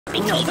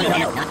No,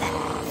 not that.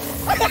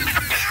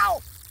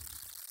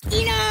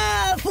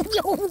 Enough!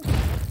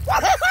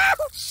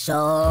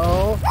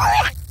 So...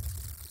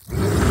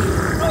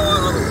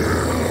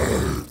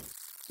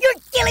 You're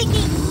killing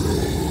me!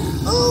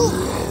 Ooh!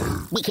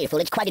 Be careful,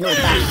 it's quite an old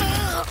boss.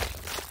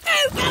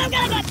 Oh,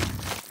 God!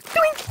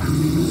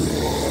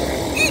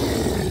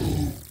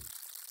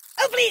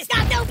 Oh, please,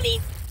 stop, no,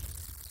 please!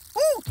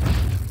 Ooh!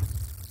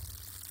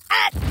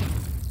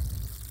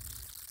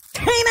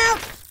 Time out!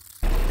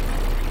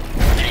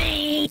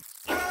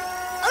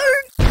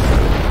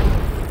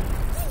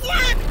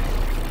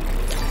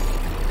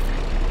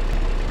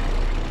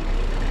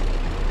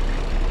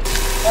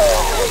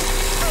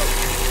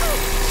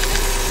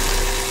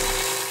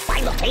 Why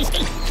look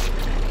tasty?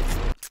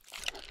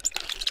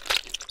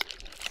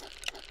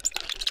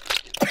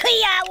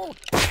 Yow!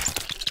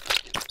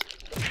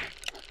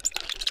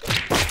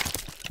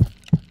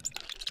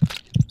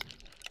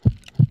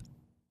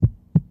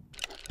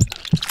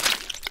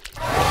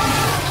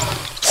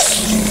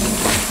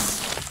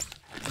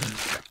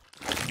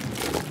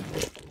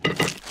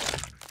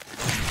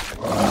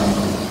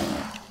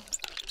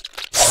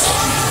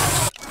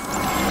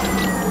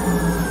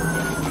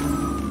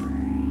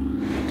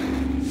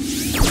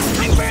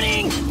 I'm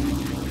burning!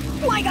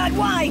 My God,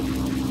 why?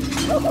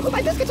 Oh,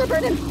 my biscuits are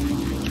burning!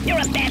 You're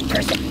a bad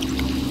person.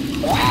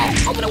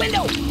 Oh, open a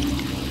window!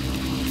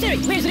 Siri,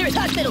 where's the nearest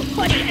hospital?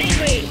 Buddy,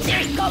 angry!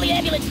 Siri, call the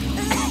ambulance!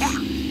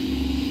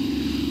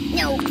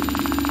 No.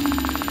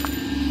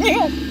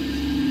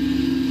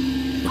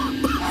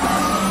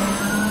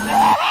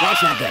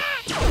 That's not good.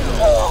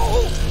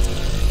 Oh!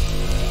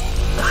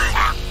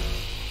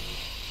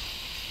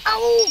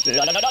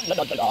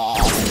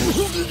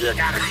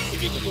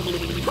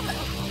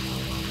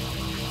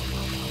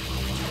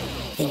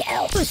 Something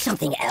else. Do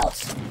something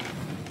else.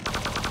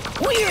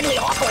 Weirdly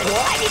awkward.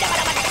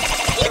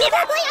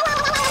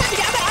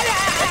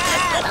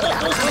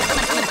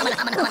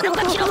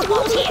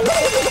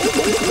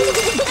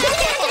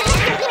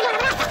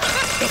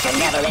 It's a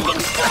never-ending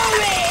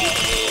story.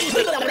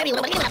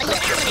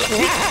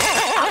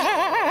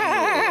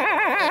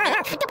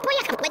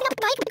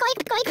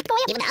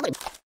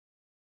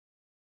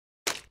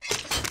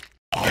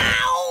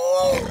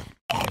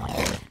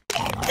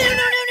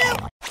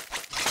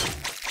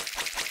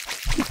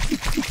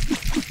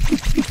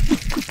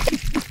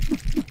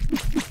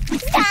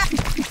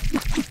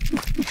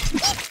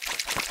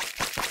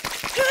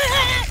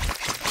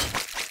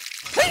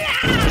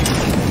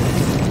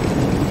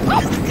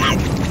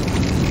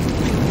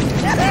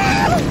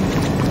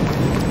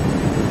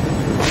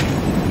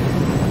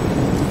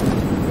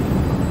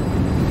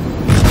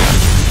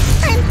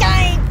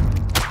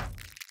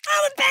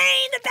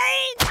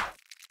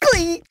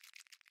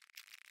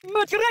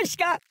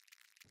 Matryoshka!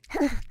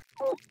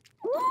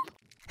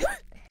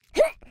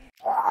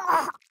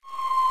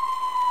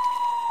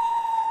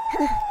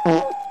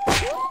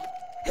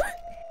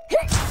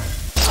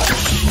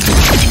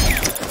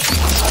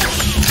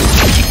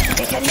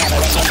 It's a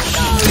never-ending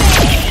story!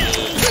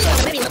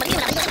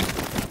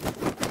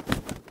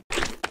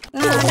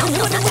 No,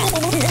 not that.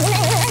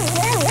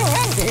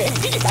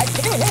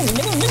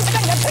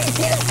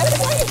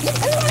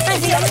 I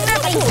feel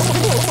nothing!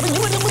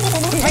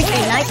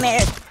 Freaking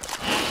nightmares!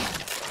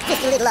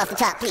 Just a little off the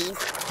top, please.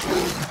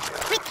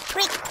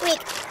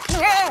 Quick.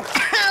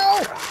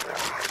 Ow!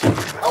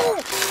 Oh!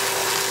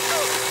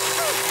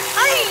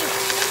 Aye!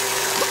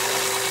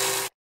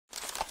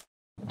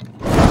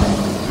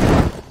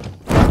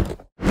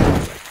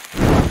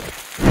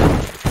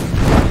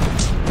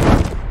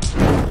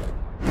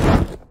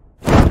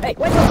 Hey,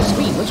 why don't you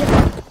scream, would you?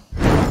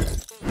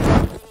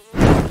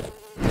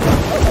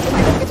 Oh, my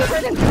biscuits are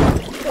burning!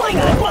 Why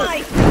not?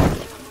 Why?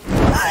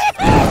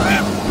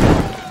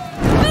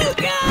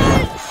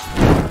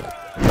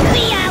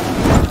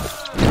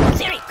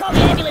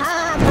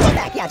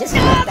 Yeah, just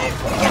stop that.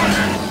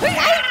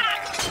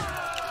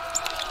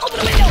 Open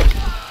the window!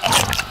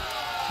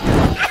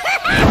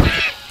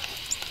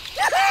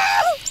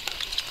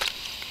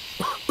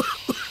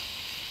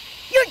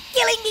 You're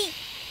killing me!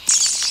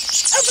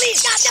 Oh, please,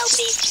 stop! No,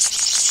 please!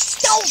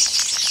 Don't!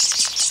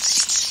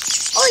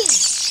 Oi!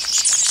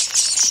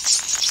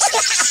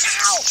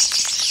 Ow!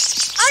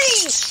 Oi!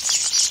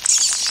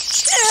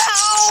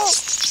 Ow!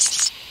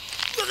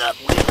 No!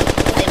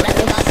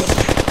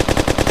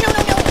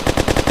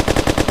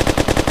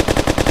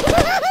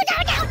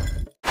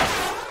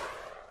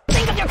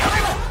 Think of your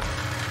karma!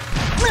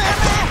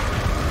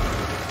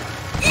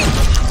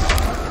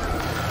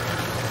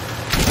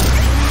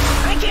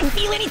 I can't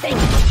feel anything!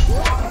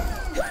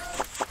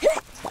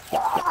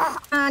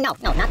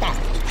 No, not that.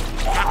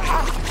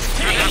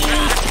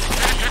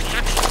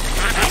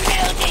 I'm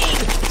melting!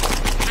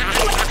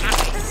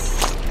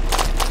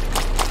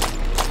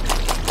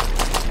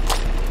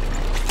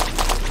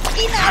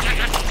 Enough!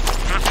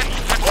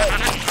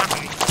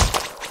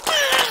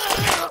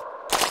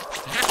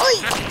 Oi!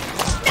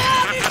 No!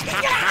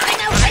 I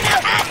know!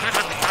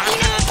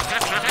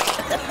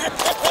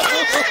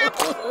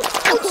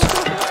 Ouch!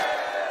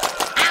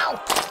 Ow!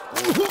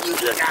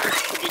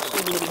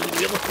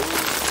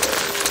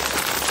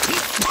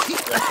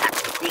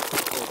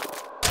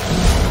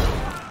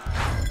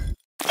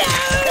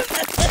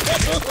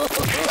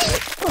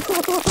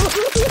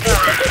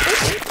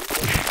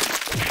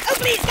 Oh,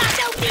 please, God,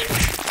 no, please!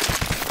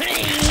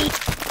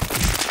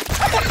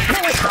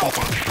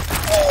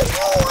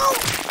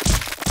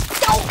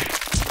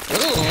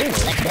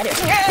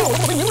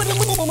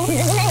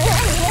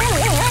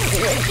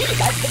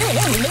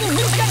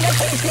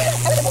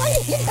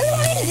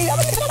 Now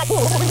let's try that. Ooh,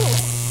 that's better.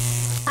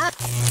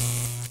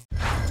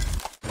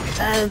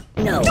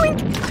 No.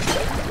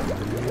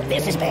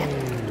 This is bad.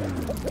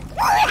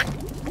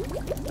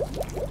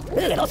 Ooh,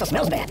 it also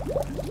smells bad.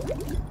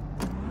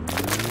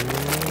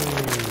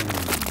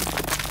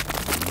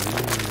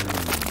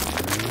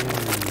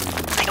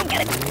 I don't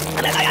get it.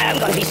 I'm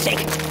gonna be sick.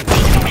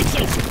 These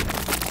directions.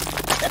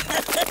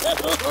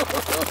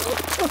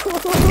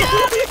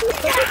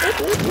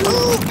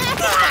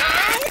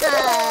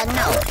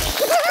 No.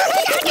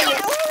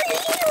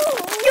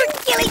 You're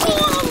killing me.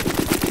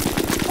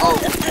 Oh.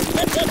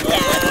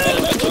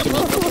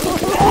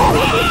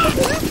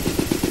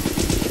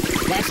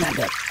 That's not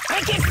good. I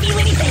can't feel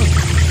anything.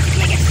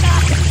 Make it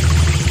stop.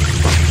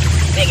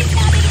 Make it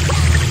stop. Make it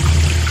stop.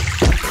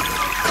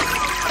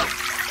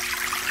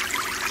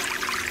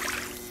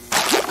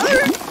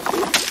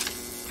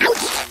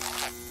 Ouch!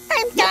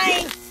 I'm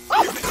dying.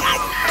 Oh,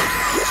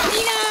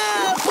 no!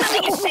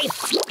 Nothing is safe.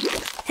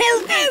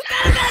 Help me!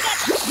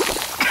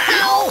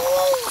 Ow!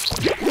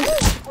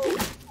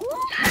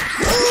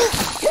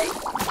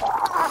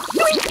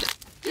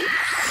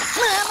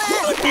 Mama!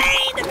 The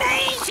pain! The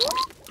pain!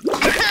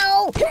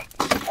 Ow!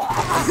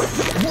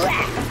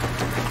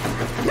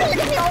 Look at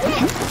me all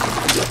wet!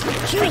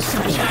 Choose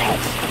some child.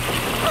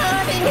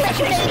 I'm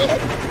electrocuted.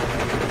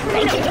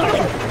 Thank you,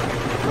 darling.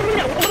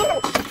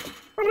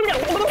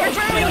 You're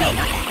drowning me!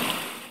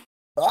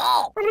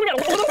 Oh!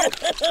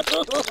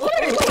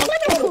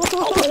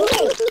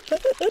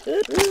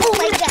 Oh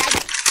my God!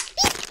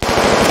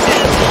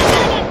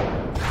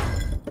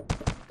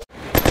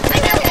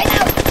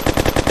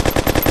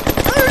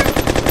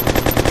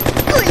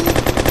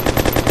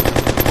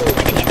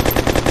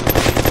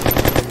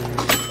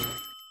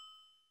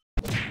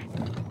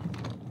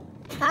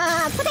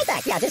 Put it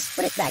back. Yeah, just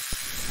put it back.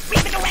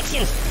 Read the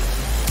directions.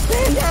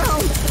 Stand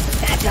down.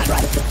 That's not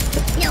right.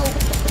 No.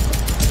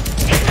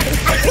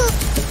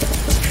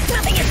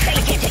 Nothing is safe. I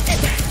can't take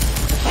this.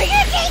 I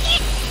can't take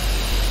it.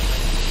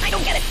 I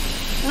don't get it.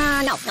 No,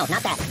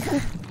 not that.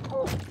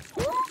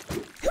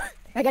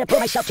 I gotta pull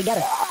myself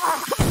together.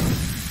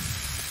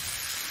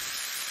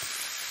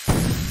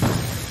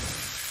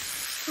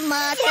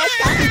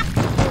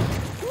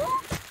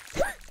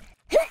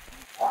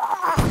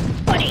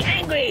 Buddy,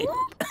 angry.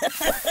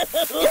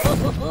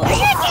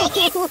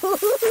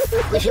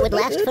 Wish it would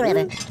last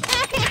forever. Hey,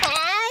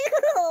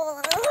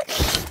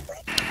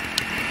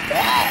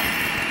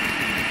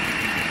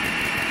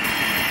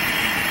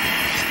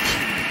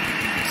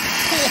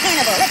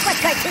 Hannibal, let's watch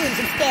cartoons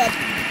instead.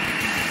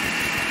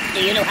 Do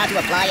you know how to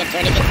apply a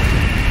tourniquet? Ow!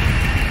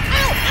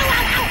 Ow!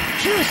 Ow! Ow!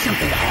 Choose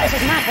something else.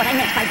 This is not what I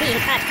meant by being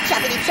cut.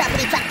 Choppity,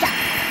 choppity, chop, chop.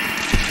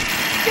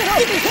 Give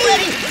me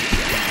ready.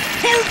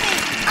 Help me!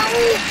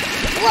 Oh!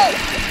 Whoa!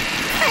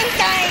 I'm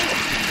dying!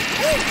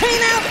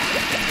 I'm out!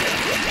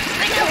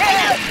 I'm out! I'm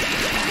out!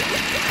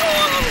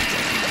 Oh!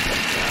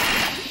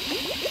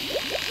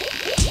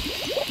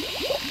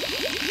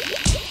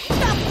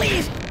 Stop,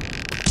 please!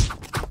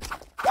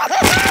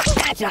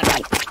 That's not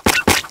right.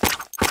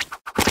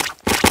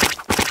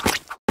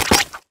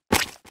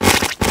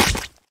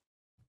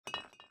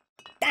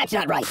 That's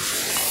not right.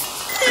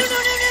 No, no,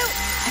 no, no!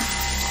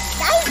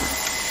 Ow!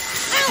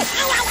 Ow!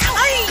 Ow! Ow! Ow!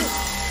 Ow!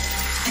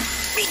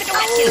 Read the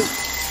directions!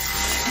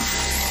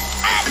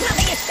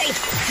 Nothing is safe!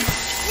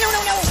 No, no,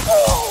 no!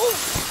 Oh!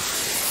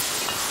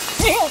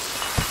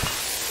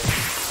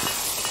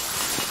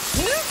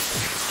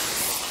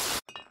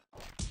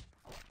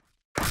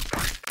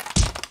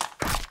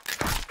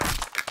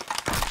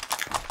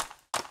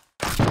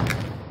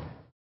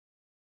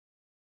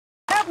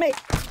 Help me!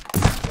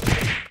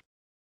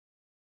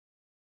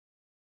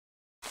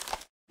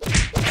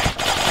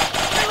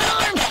 I'm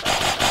unarmed!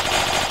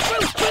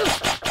 Bruce! Bruce!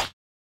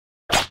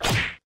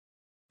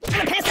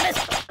 I'm a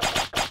pessimist!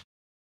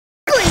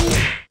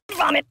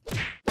 Vomit!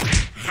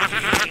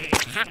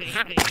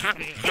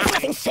 There's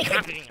nothing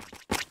sacred!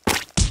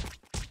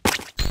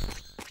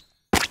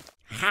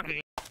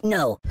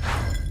 No.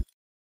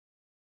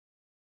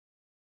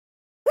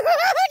 No, no!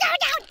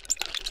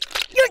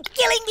 You're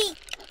killing me!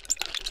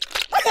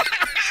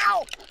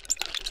 Ow!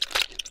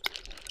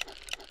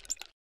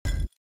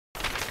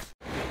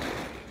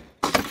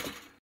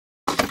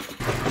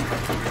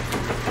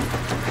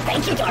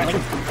 Thank you,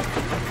 darling.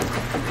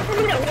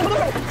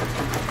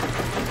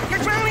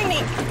 You're drowning me!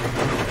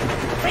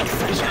 Thanks,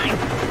 sunshine.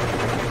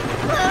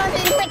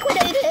 He's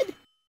liquidated!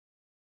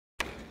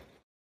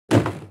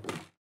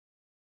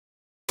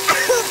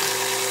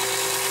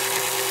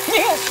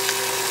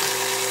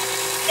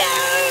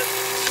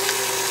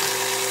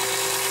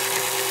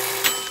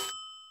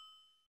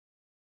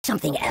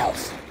 Something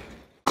else.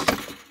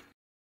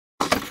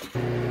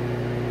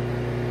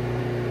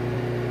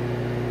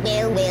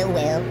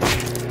 well.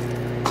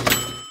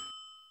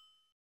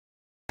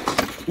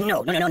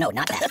 No,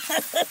 not that.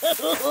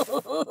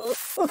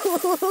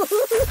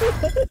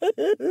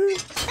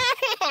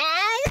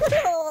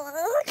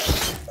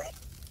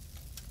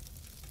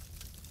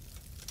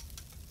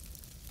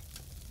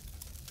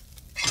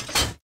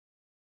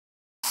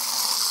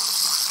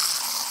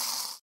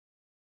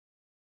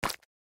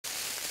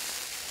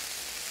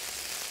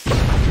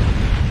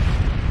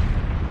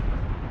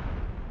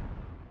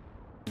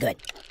 Good.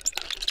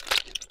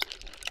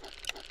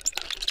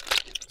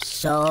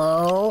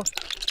 So...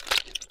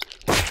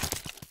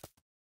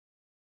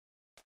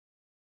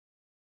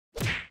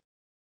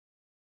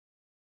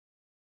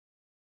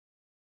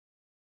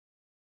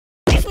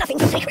 there's nothing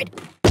sacred.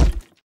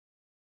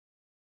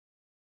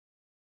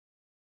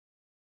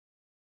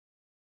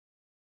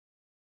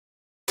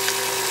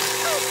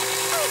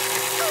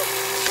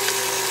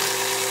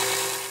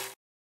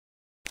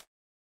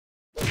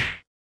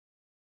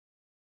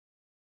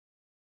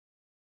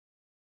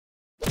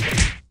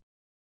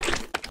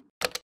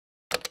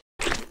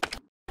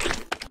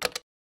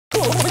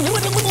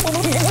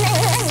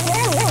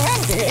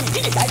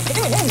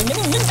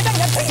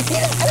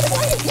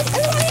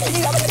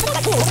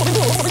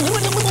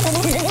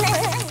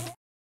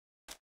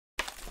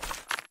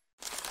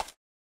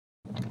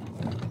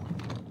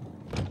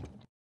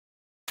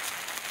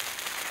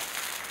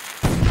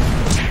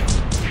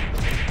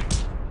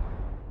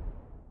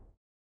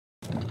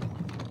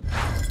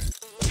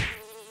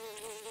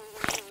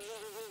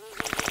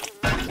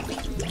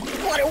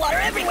 Water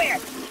everywhere!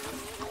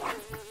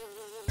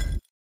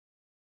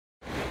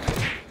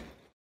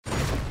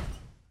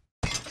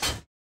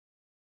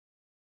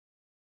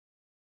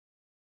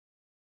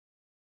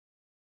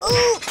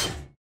 Ooh!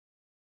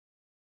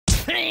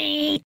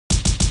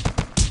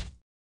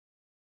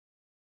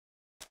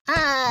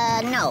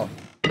 No.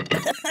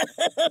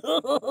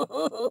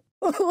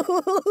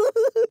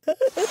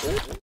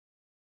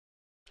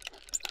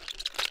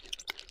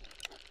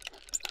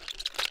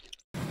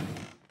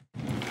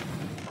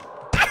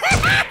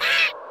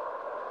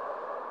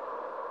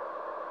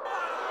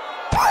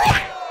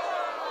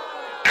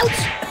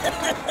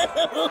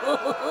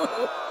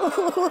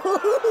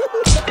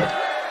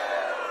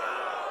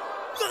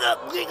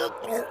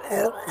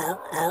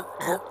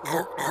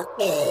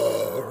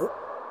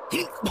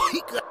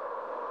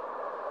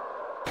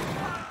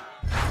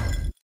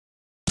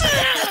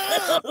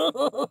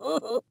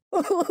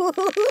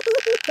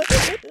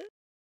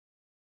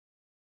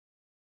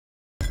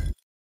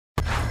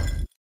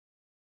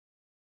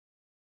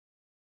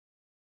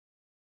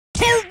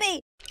 Help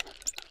me!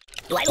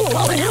 Do I look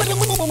over now?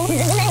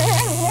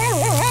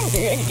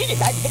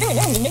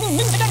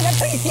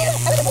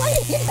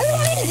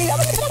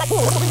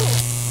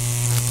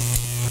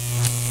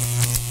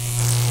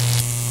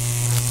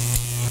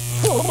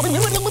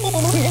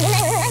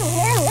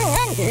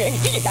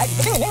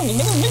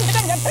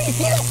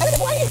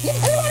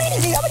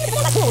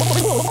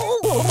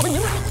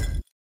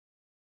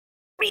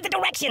 Read the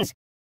directions!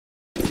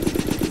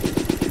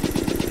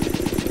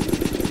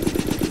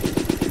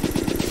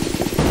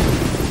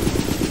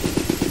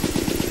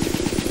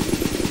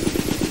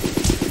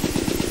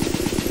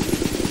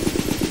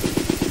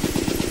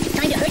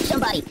 Time to hurt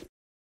somebody!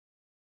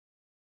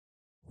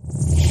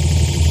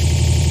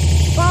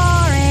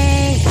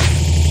 Boring!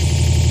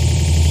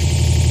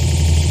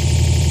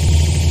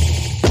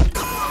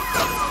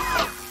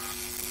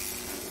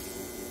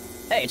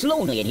 Hey, it's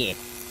lonely in here.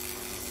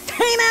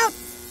 Time out!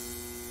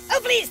 Oh,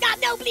 please, stop!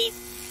 No, please!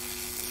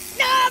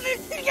 No!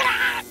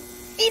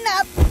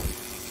 Enough!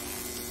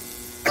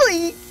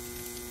 Please!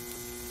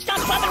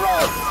 Stop on the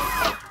road!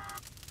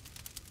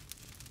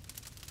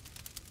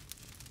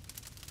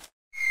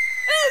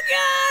 Oh,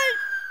 God!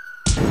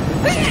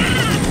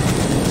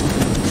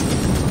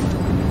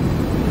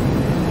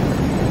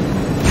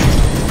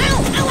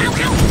 Ow! Ow, ow,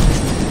 ow!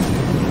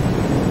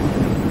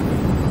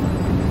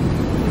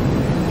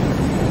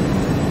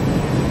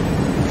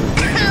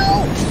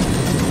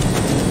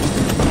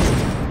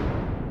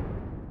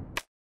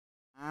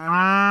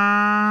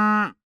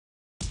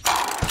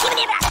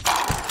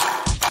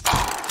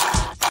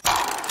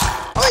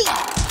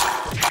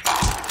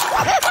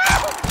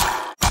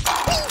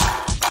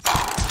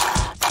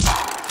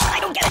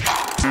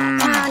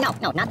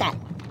 No, not that.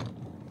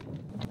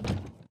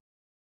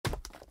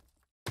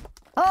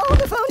 Oh,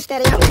 the phone's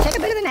steady. I'm gonna take a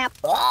bit of a nap.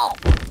 Oh!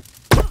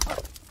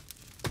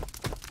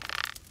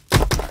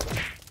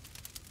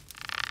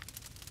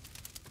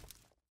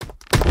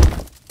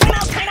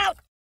 Time out!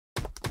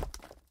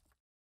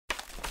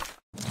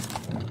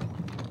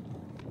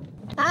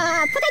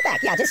 Put it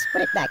back. Yeah, just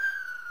put it back.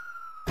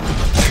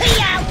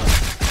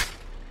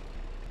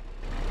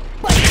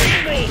 What are you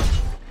angry?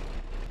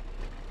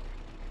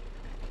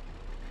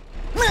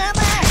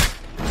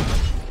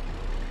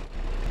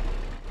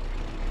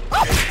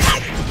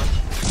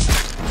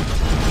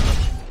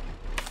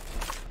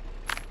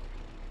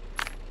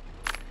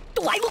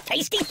 Do I look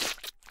tasty?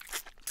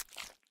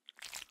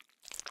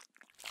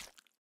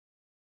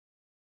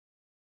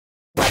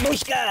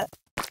 Babushka!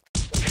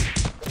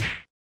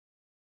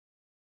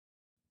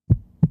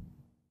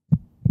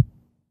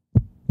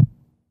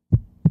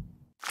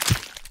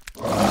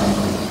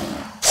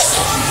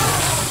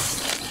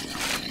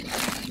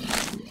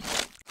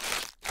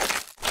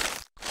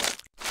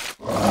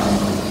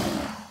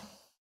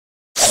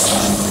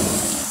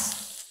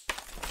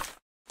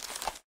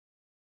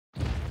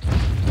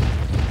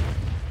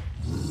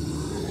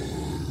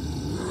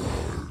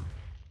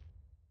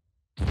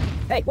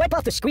 Hey, wipe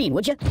off the screen,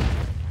 would you?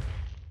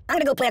 I'm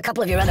gonna go play a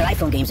couple of your other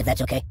iPhone games if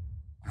that's okay.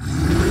 You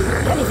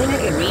have anything I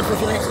can read for a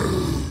few minutes?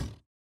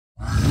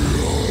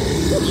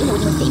 Do you know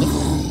when you're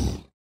famous?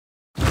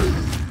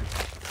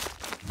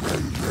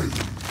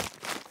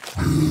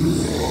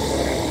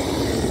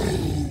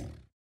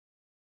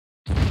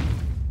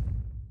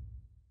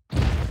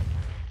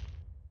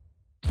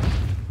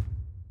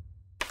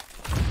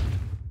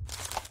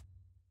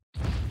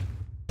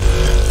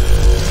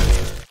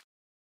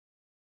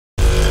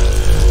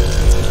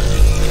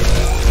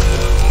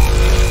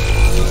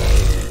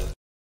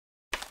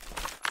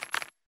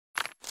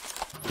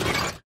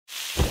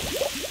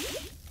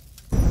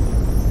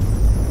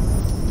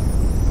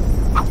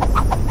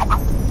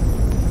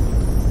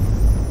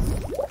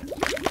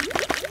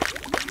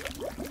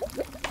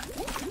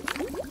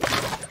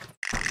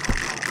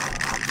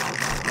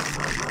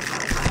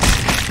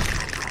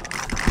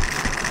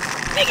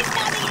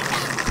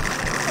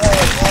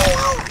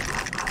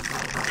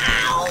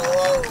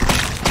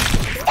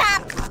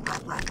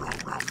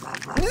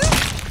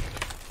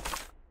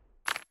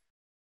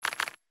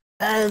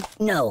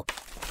 No.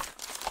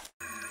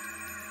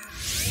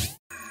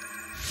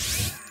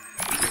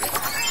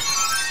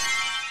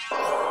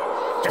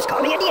 Just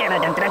call me Indiana.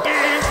 Dun, dun,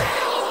 dun.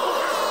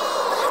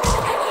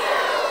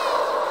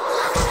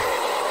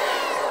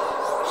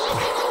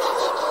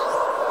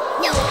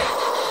 No.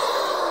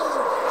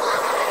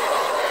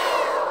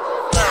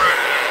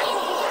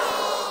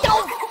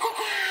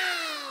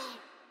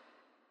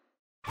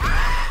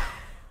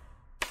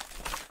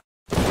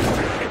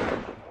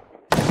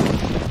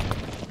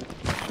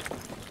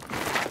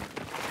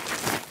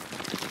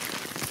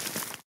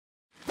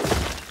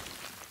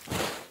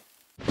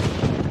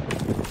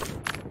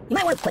 You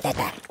might want to put that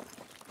back.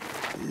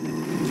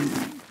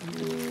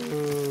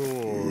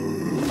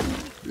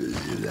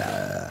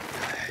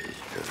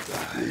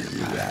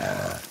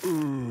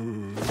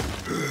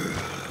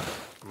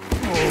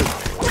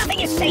 Nothing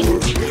is safe.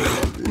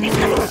 There's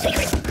nothing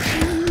sacred.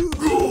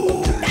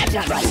 That's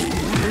not right.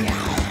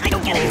 I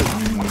don't get it.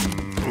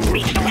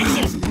 Read the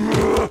directions.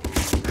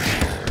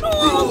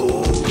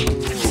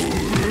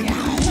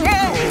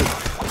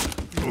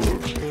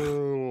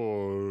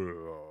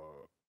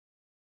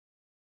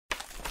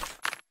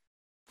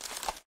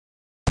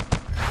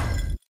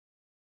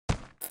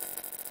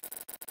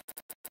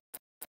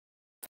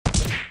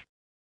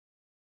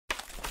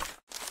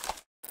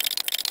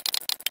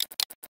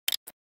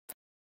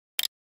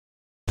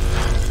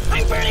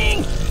 I'm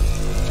burning!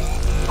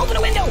 Open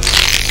a window!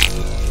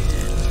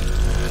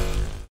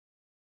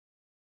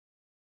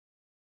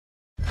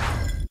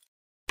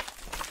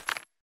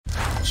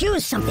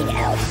 Choose something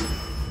else.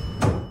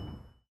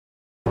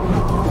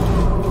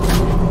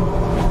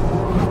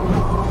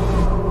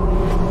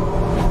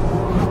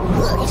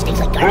 Ugh, it stinks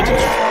like garbage in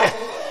here.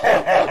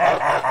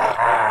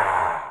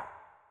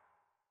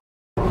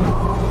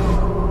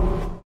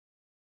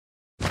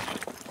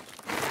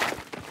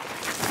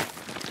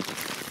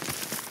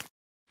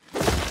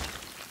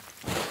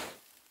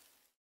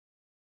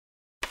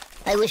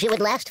 I wish it would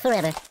last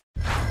forever.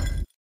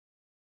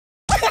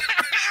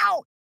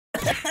 Ow!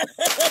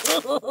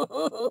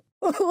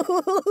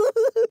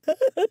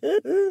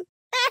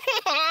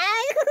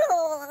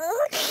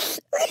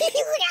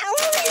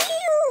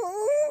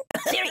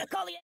 Siri,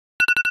 call the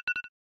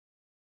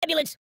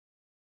ambulance.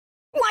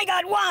 My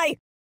God, why?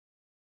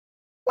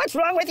 What's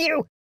wrong with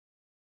you?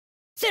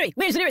 Siri,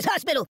 where's the nearest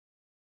hospital?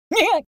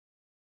 Oh,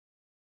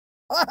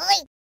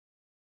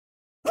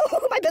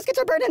 my biscuits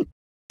are burning.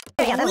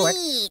 Yeah, that'll work.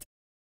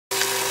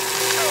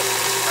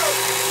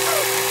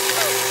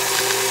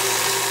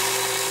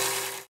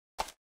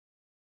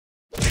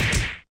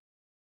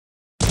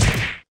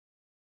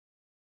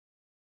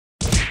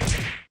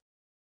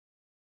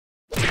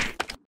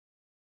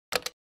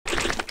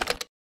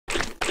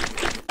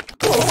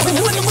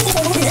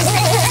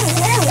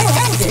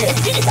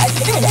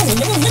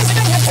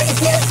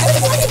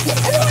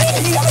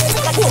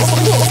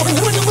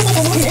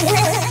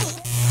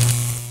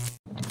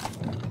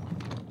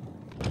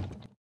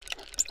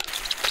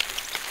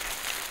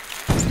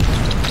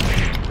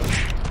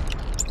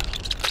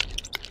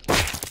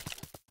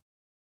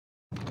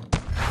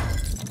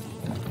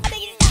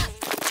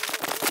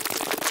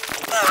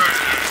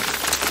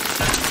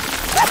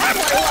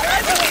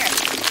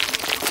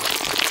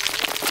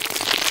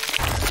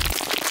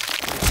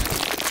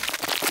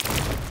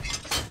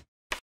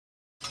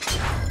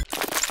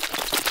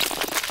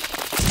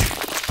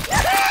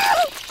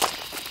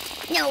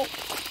 No.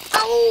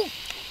 Oh!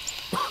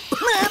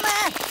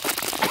 Mama!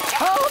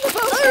 Oh, the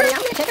boat's going. I'm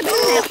gonna take a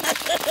bath now.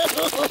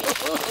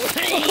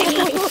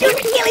 You're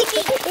killing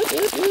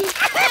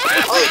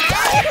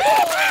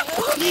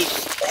me!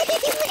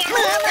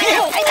 Mama!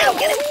 I don't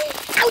get it!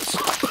 Ouch!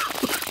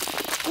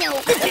 No!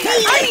 I'm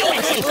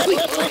gonna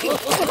take it!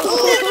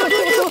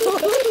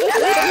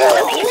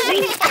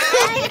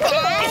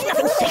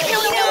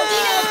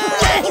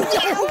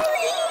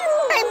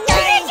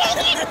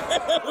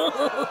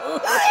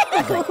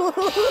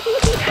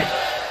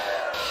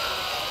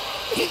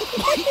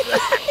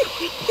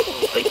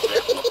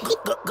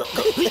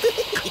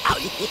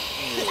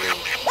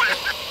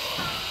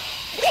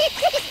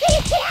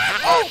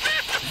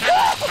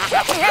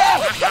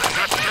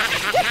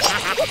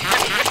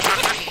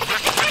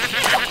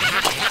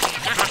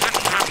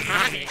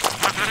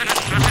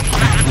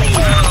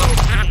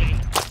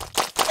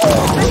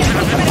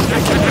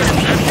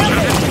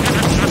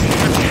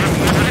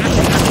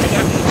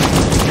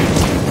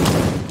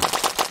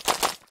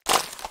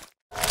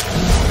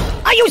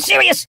 Are you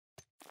serious?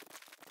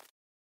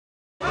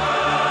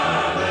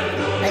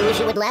 I wish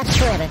it would last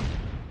forever.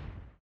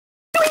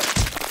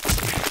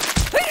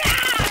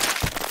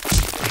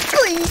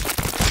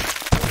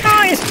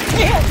 Guys!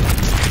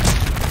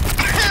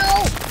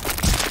 Ow!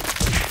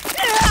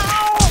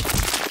 Ow!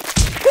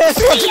 This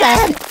looks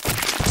bad!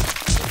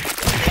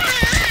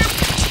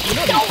 You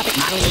know these puppet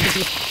modeling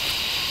agencies?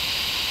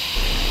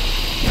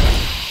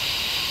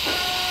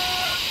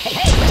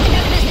 Hey, let's get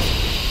down to business.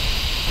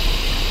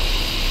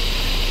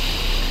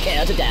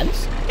 Care to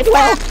dance? It's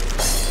well.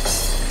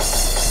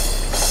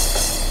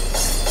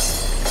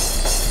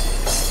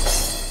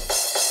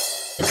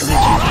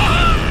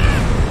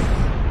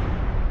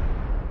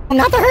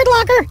 Not the herd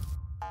locker.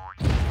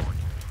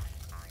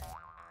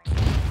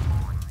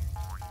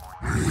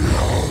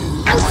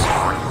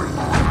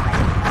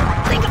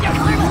 Think of your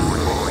karma!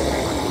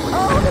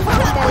 Oh, the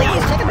boss guy.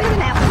 Please, take a bit of a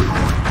nap.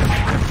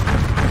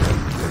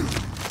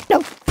 No.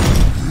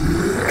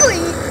 Oi!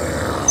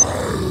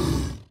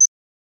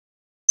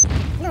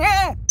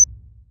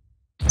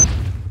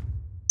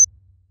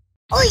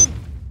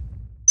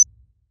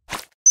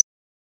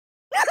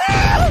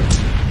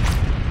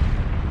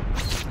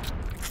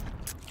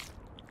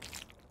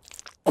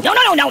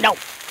 No!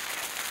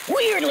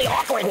 Weirdly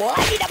awkward. What?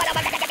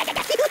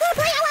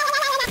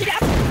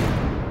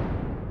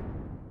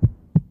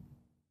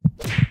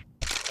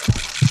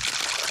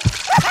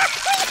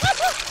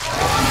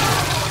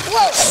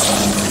 Whoa!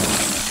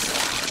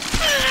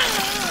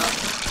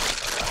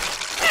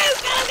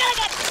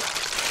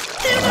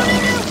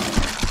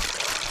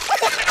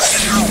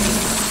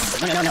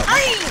 No.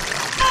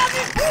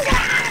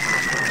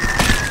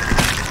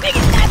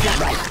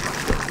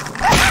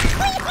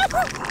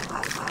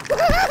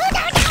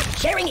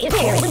 Sharing is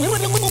caring.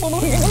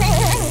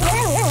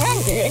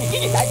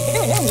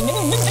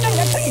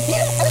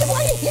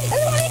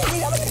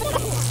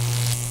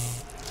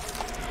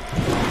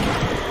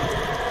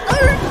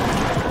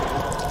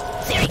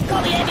 Siri,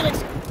 call the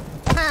ambulance.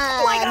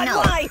 My God, no.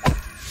 why?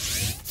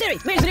 Siri,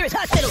 where's the nearest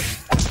hospital?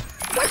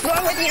 What's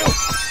wrong with you?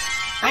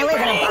 I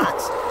live in a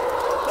box.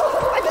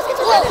 My biscuits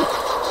are broken.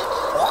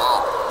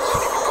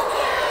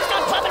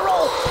 Stop, drop, and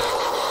roll.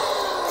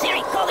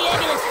 Siri, call the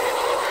ambulance.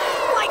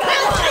 My God,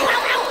 why?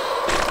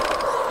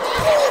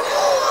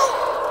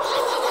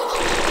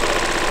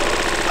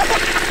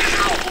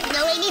 No,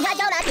 we need to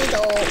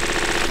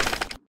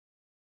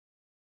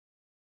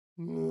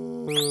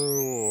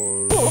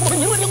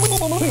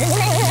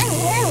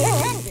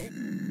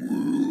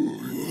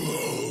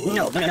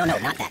No,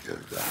 not that.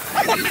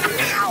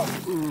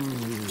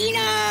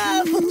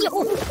 Enough!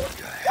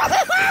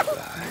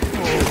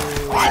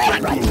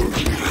 Run.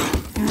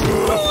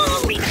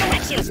 Read the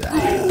directions.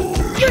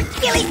 You're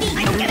killing me! I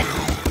don't get it.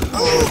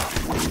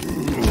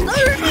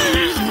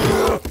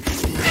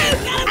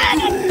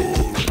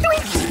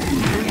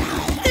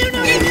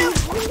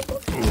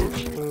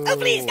 Oh,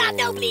 please, God,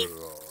 no, please!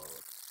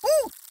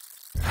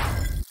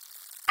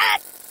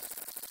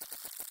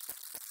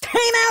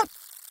 Time out!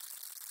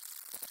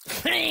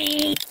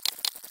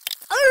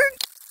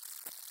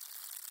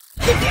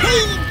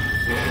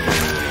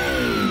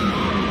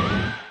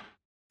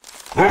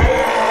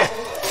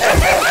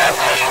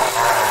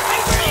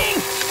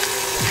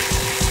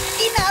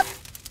 Enough!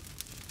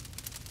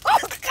 Oh,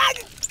 God!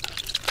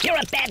 You're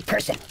a bad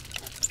person.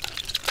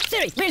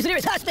 Siri, where's the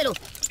nearest hospital?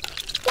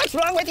 What's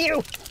wrong with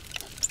you?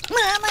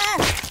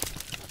 Mama!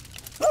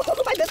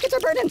 Oh, my biscuits are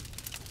burning.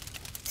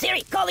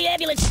 Siri, call the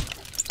ambulance.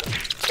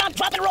 Stop,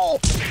 drop, and roll.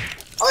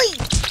 Oi!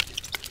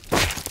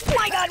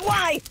 My God,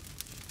 why?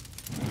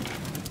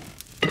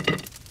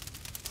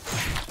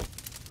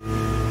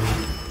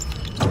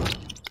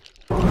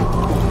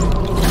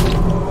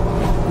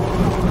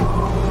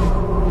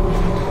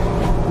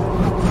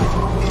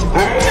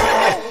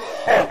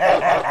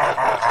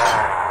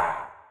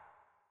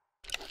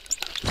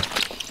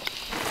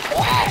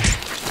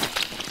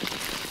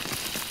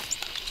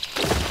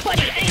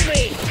 Buddy,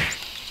 angry.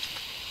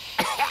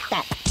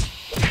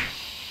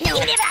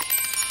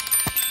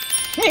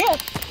 No!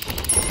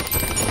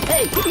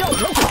 Hey, no.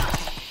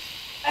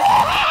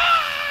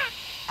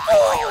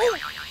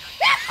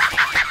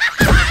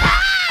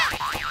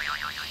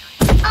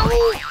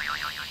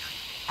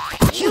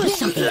 Choose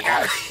something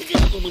else.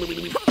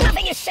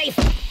 Nothing is safe.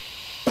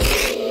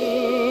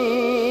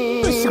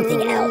 Choose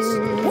something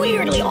else.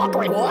 Weirdly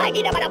awkward.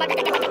 Please,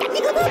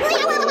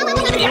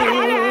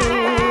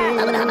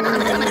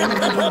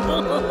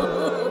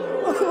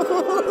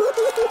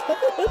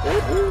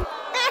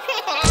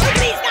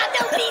 God,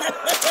 no, please.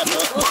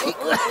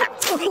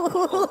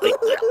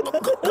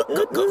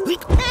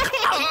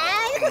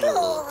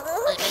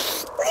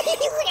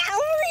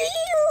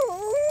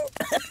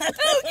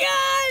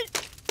 God!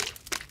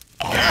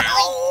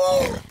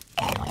 Oh,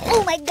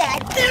 oh my God.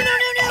 No, no,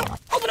 no, no!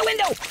 Open a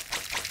window!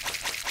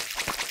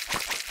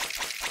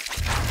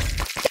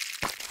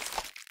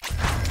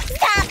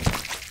 Stop.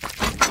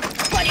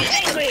 Buddy's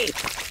angry!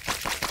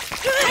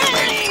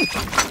 Burning!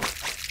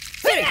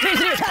 Siri, where's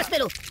the nearest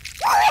hospital?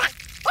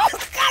 Oh,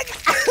 God.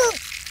 Oh,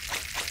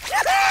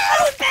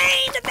 the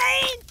pain! The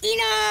pain!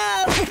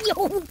 Enough.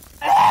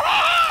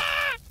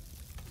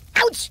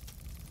 Ouch.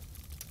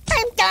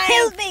 I'm dying.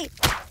 Help me!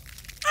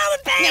 Oh,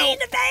 the pain!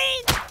 No. The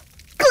pain!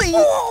 Please.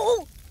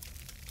 Oh.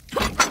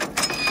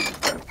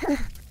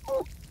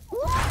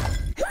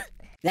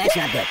 That's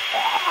not good.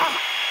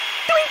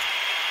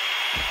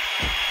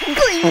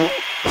 Please.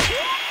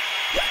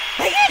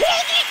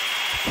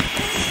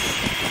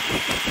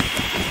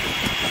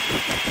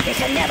 It's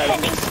a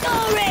never-ending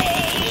story!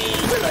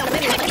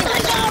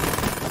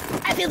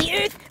 I feel the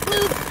earth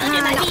move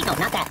under my feet. No,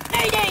 not that.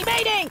 Mayday!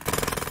 Mayday!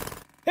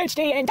 It's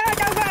the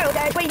entire world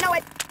as we know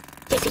it.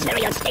 This is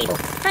very unstable.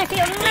 I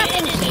feel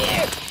nothing. It is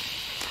here.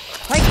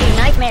 Horky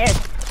nightmares.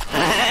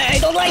 I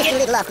don't like A it.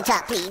 little off the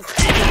top, please.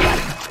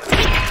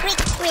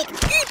 Quick.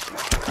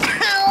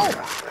 Ow.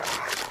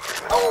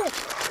 Oh!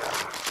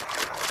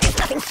 It's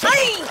nothing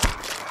silly.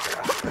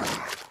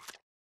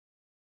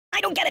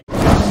 I don't get it.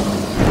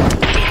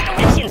 These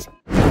directions.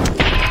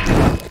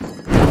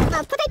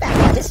 Put it back.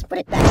 Yeah, just put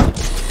it back.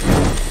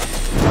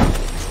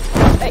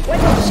 Hey,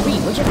 wipe off the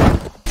screen, would you?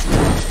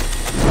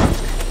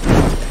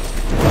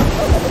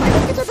 Oh, my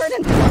biscuits are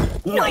burning.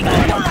 No, why?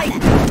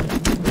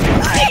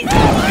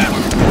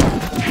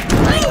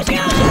 Oh,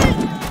 God!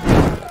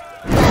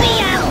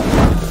 Leo!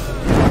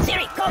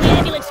 Siri, call the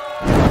ambulance.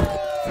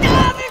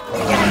 Stop it!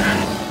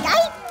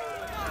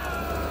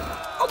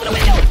 Open the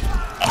window.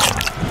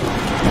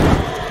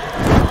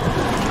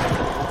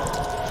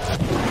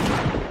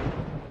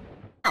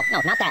 Oh, no,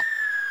 not that.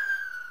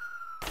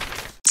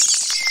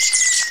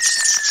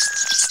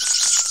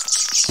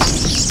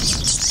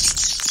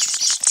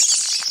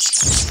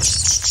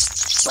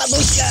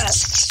 Babushka!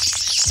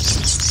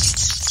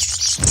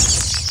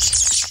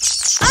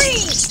 Hey!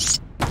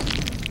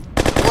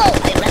 Whoa,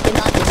 I left him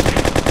off this.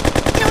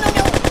 No.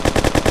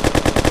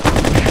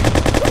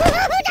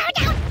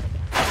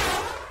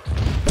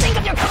 Think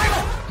of your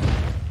karma!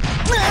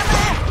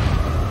 Mama!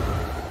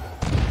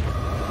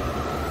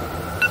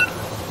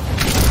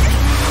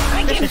 I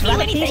This can't is feel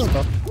rather anything!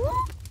 peaceful.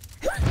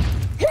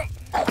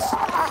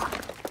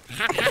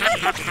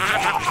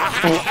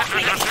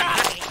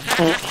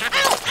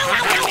 Ow,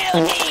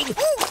 melting!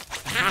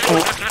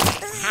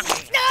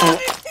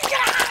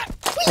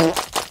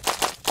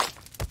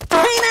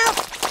 Time out!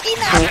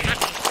 Enough!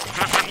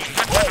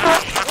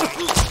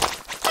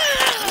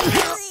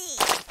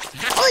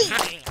 Oi!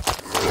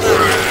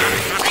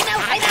 I'm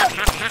out!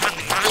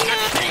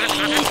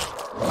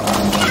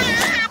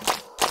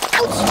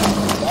 Ouch!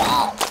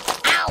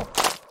 Ow!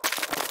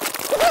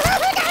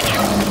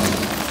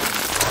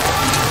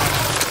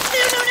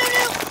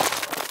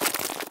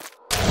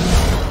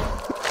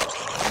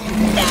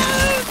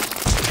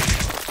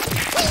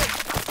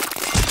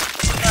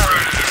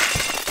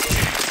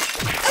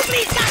 Oh,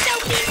 please, God, no,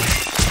 please!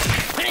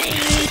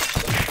 Please!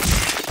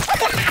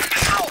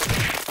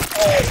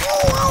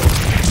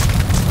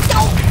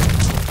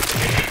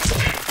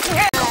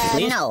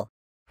 Please? No.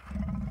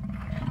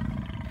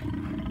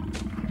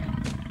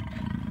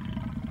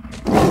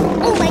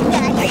 Oh my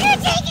God! Are you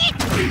taking it?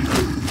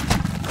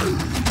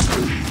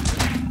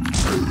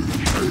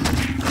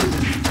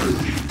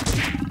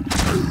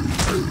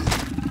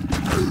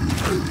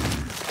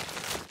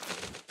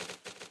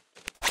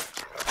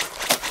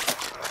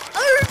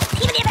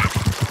 Give me back!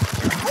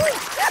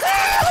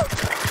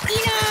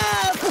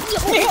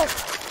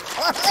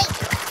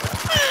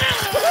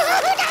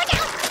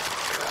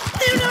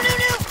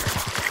 No!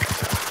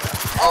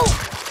 Oh!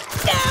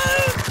 No!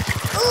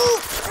 Ooh!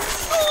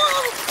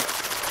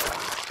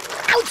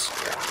 Ouch!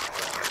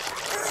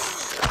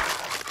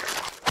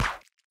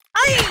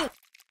 Aye!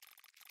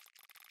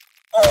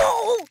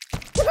 Oh!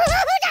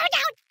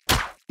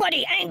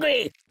 Buddy,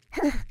 angry!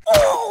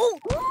 Oh!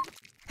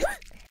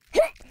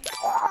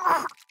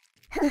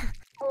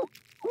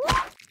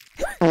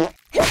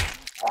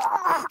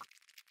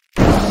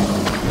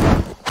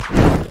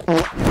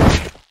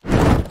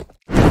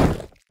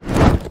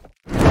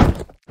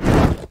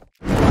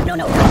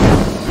 No.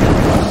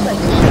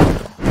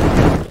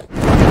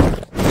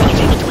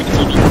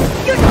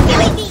 You're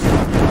killing me!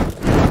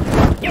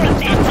 You're a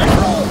bad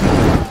control!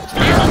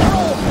 Stop on the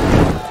roll!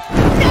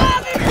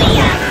 Stop it!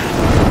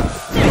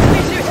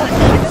 Siri,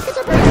 my biscuits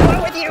are burning. What's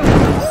wrong with you?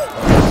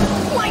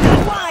 Why not?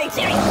 Why?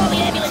 Siri, call the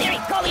ambulance! Siri,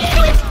 call the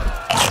ambulance!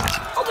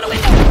 Open the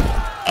window!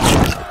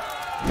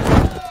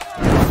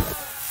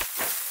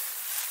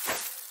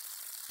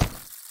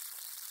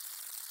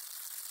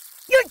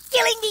 You're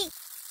killing me!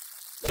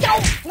 No!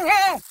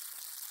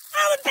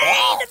 Oh, the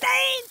pain! The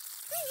pain!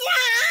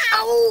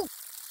 Ow!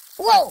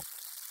 Whoa!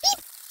 Beep!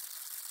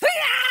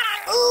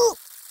 Ooh!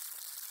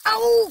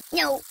 Oh!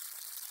 No!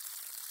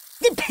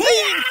 The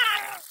pain!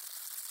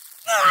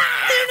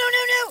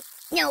 No!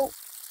 No!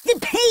 The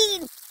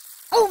pain!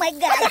 Oh my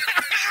god!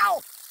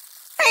 Ow!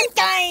 I'm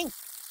dying!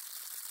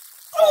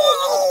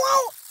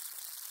 Oh,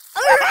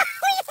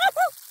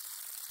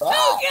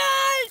 oh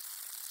God!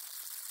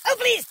 Oh,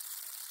 please!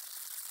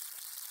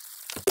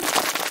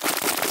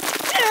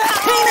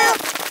 Time out!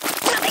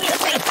 Nothing is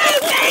safe!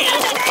 Okay!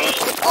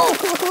 Oh!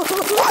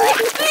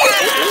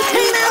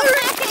 Time out!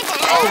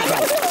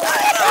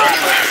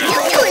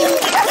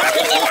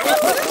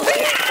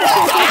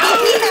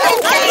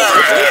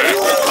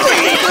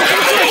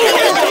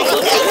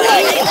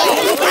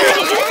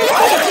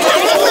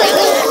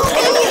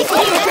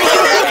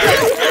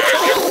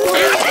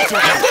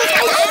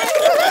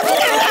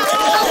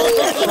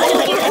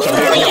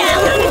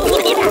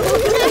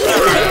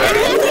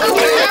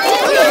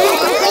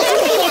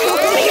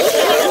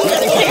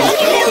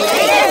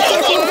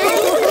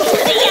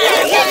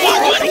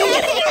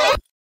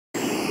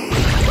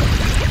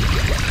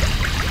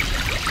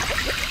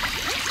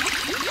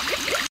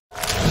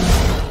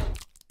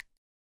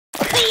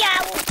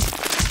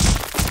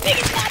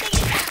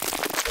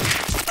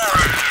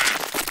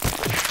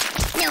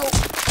 No!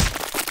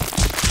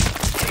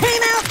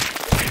 Time out!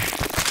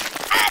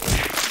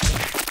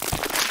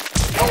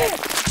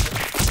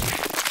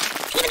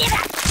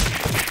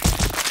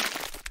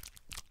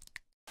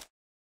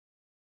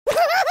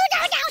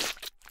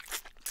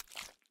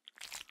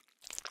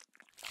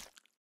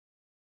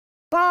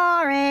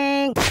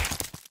 Boring!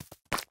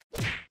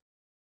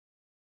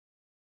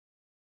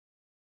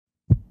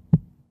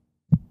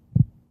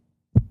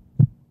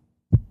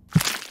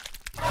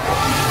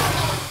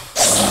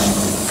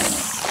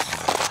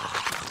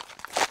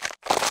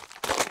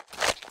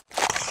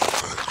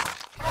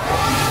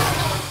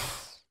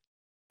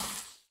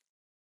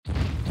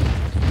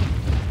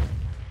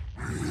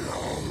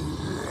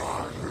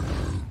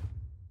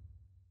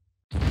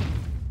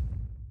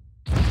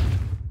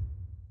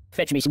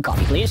 Fetch me some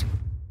coffee, please.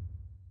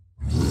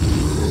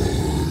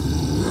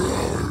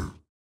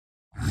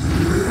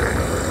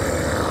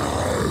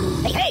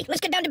 Hey, let's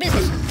get down to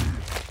business.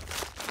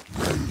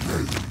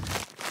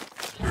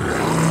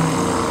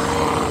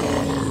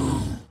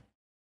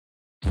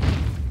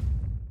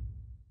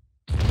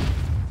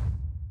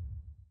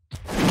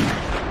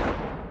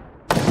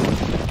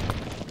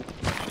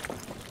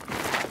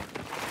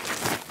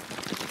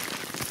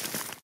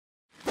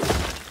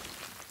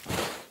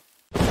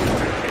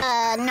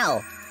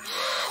 No.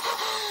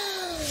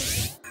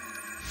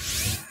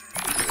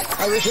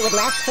 I wish it would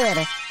last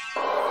forever.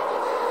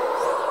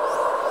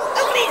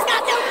 Oh, please,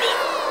 God, no,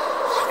 please!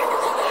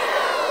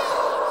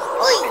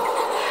 Oi!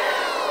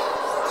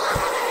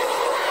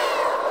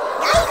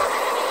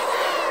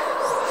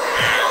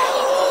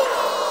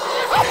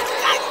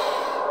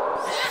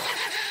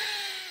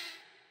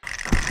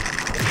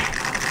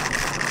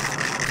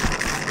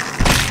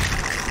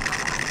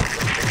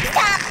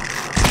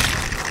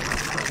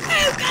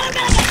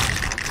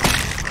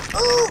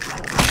 Ooh!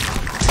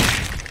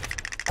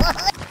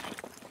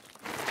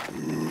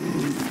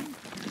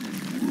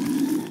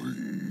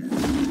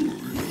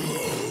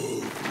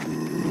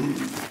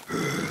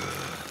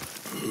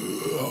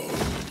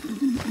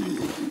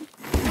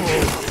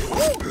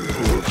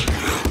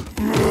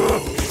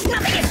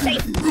 Nothing is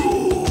safe!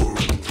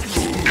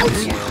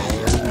 Ouch!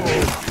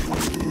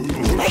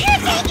 I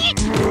can't take it!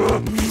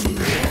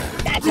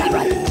 That's not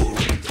right!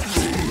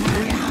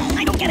 I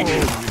don't get it!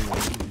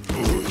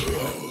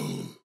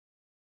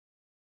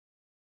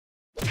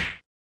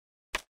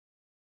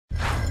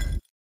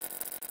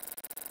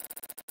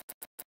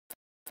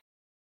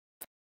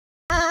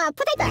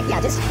 Put it back.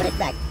 Yeah, just put it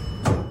back.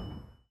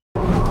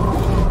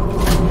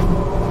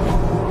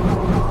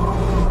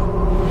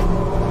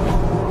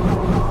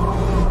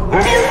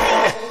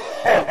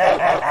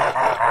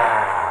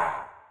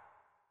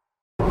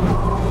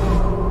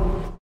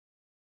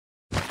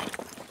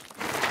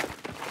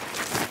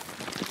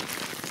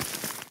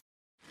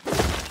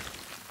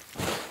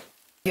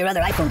 Your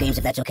other iPhone games,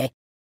 if that's okay.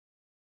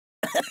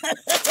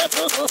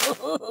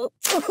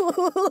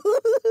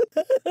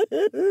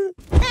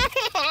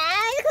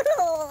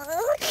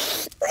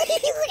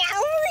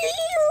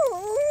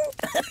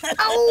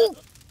 Oh!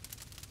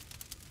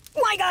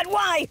 My God,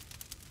 why?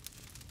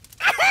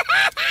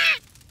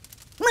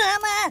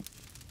 Mama!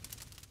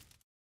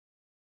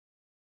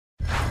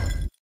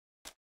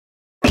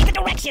 Read the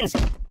directions!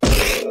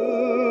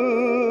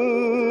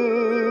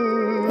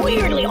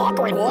 Weirdly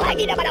awkward.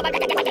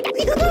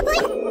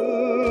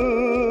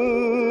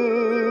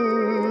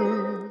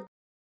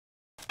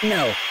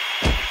 No.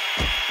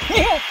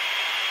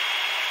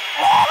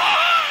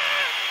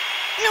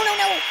 No, no,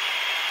 no!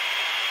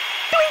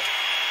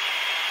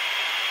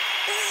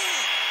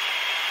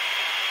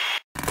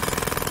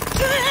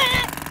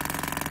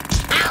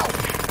 Ow!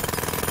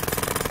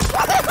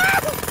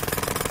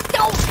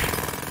 Don't!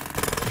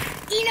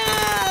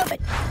 Enough!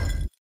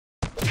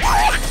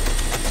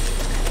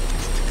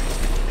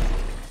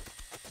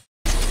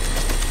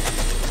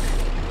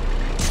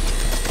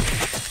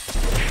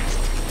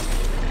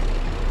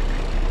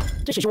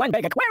 This is one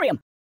big aquarium.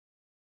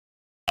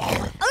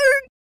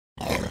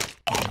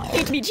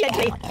 Eat me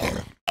gently.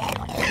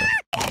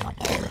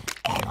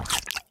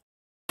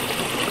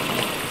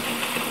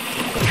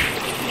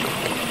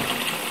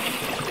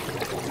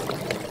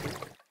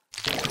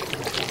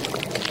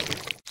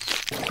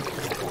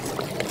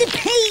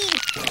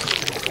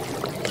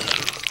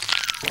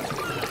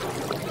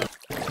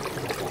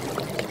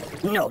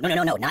 No,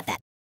 not that.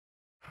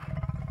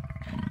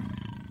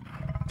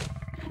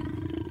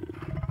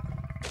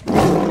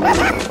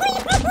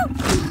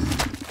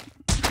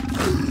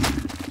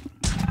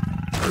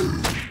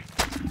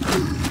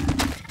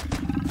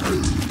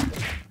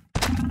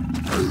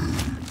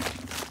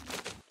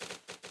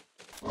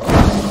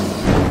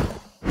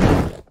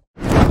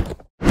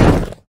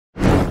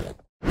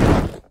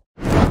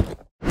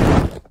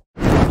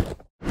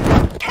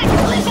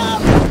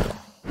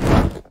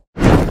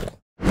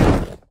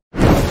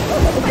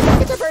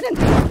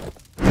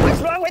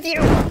 What's wrong with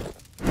you?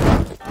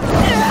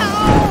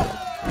 Ow!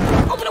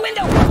 Open a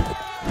window!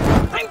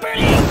 I'm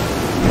burning!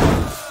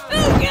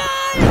 Oh,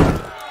 God!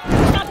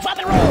 Stop, drop,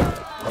 and roll!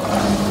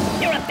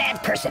 You're a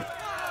bad person.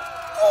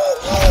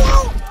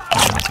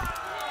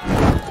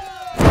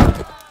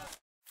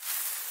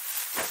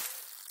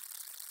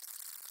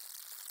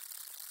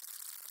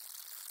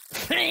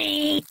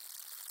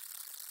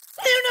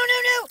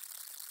 No!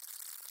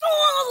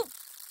 Oh!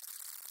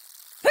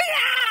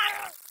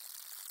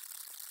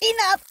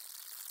 Enough!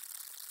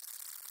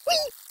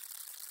 Whee!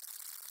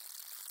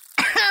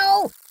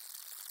 Ow!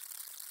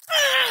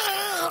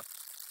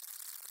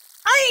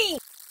 Aye!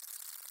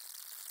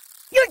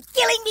 You're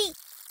killing me!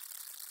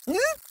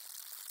 Hmm?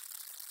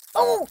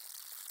 Oh!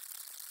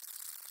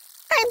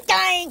 I'm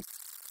dying!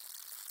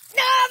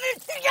 No!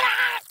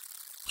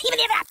 Even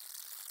if that!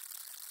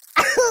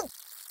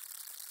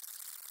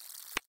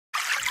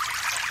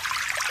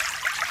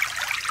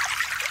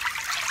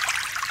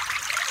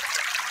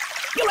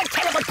 You're a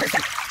terrible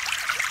person!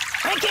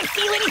 I can't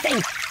feel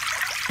anything!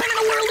 I'm in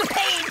a world of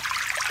pain!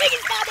 Make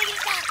it stop!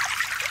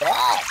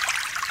 Oh!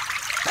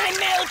 I'm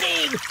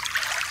melting!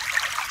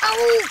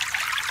 Oh!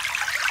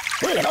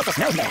 Ooh, it also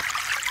smells bad.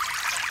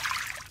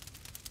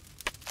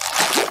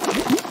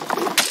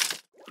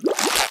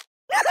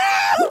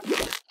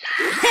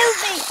 Help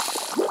me!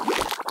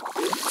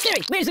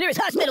 Siri, where's the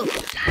nearest hospital?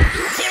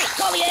 Siri,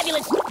 call the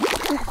ambulance!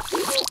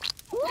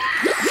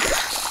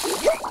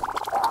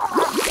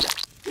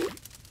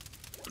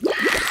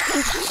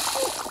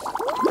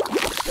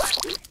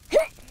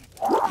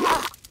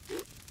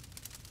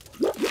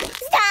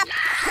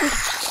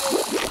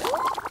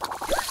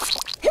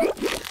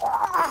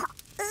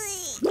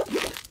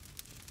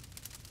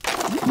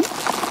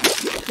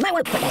 Might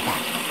want to put that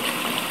back.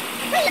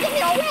 Hey, look at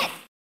me all wet!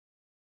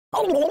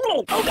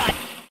 Oh God!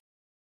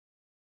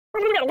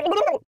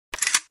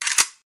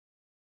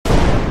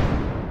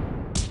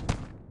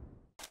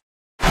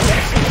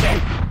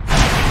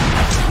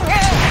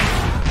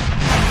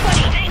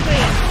 Buddy, angry!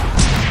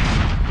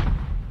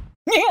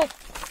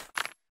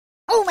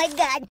 Oh my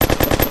God!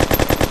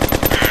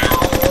 Ow!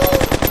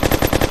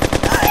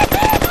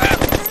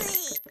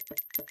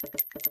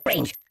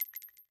 Range.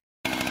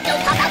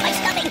 Don't pop out my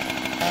stomach!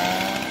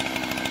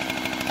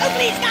 Oh,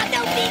 please, God,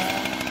 no, please!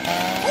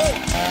 Ooh.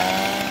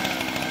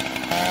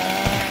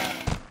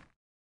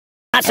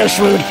 Not so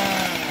shrewd.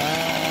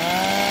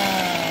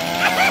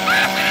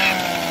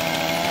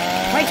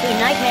 Might be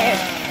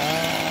nightmares.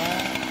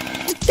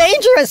 It's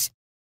dangerous!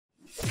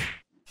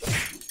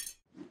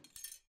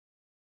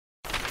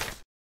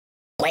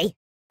 Play.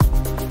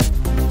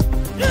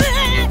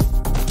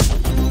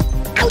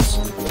 Ouch!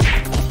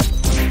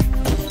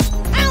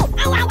 Ow!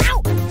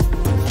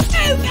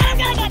 Oh,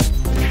 God!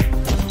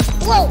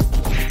 Whoa!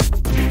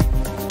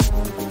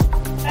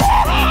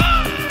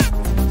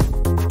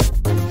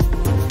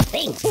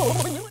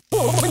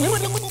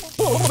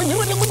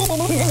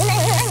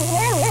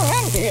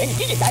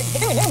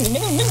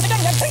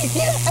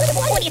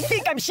 What do you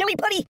think? I'm silly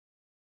putty?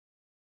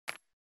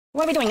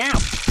 What are we doing now?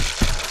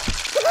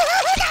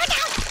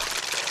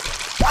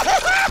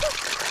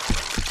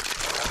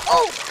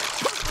 Oh!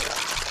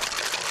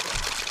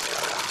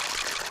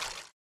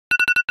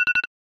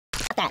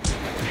 That.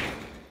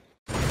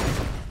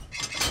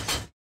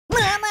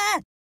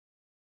 Mama!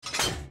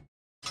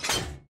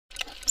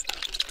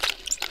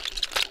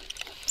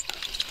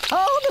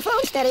 Hold the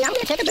phone steady. I'm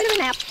gonna take a bit of a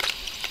nap.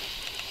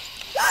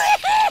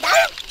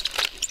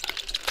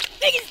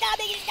 Make it stop!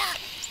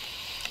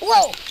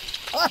 Whoa!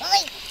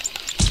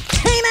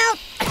 Time out!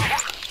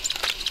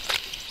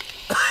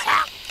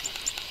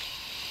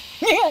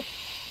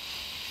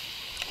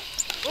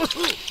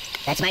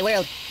 That's my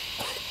world.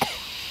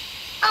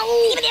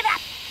 Oh! Even if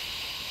that!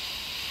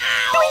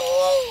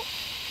 Ow!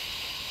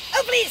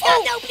 Oh, please,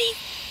 stop! No, please!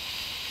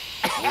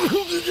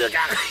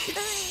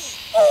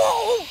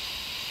 Oh!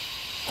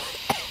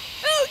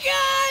 Oh,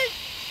 God!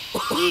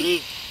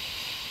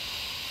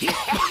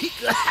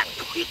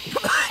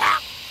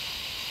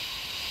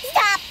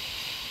 Stop!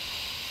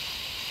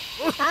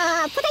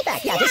 Put it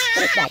back. Yeah, just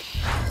put it back.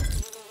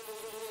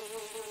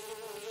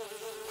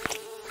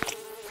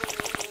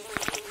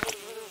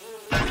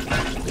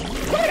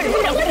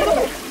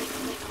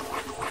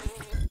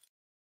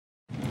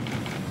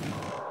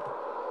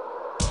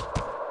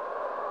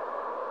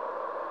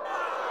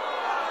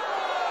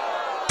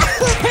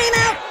 Time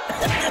out!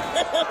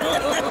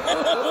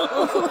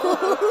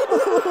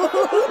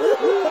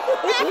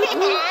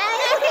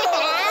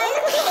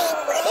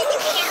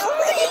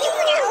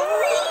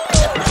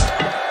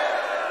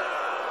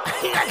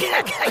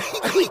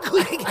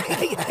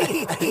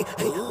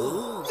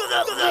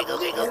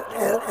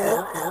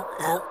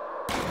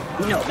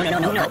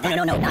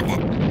 No, not that.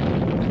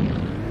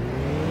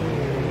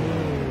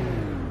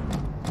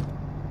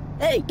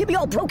 Hey, get me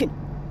all broken.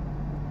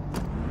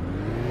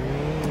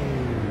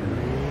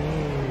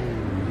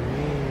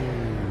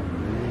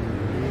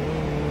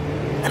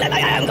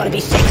 I'm gonna be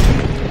sick.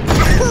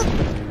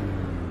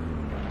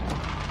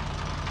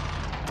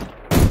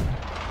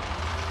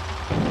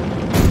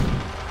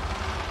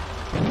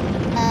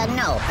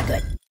 No, not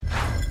good.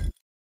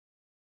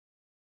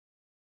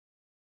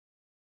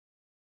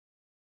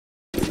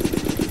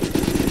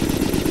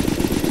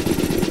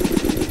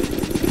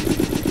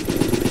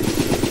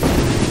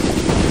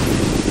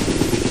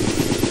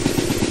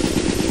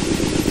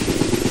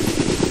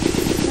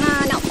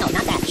 No,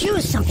 not that.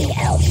 Choose something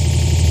else.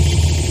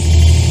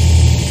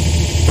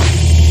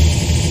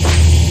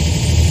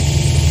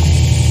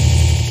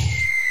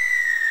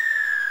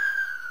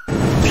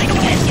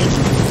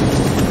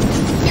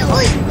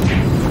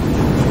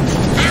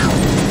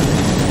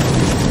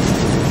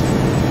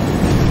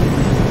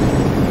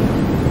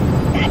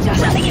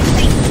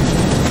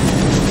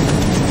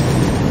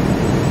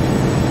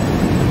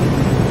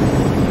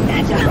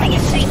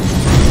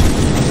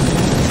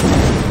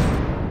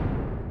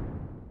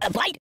 A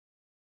bite?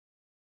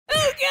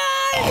 Oh,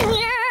 God!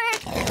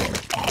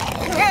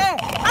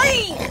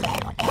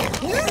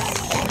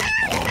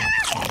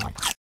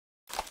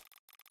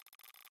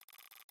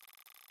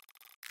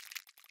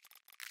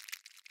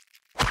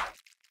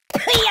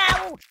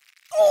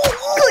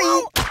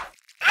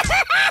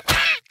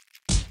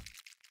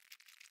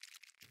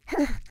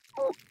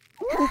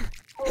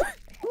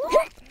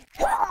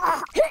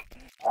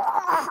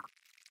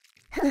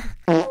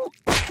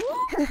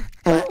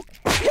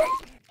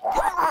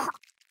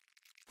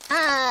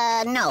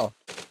 No.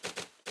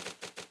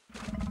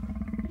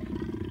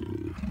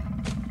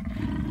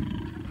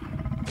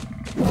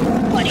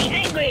 Buddy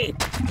angry!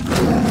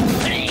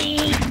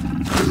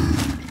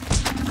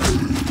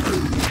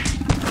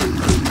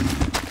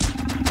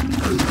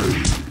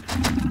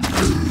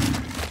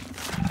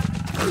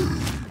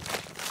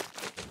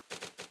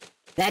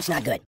 That's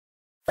not good.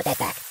 Put that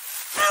back.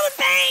 Oh,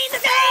 the pain! The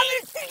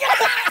pain!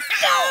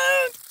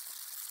 Don't!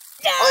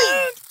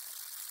 Don't!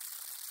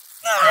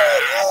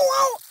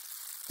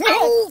 No!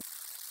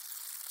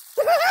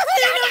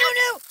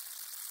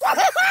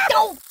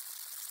 No!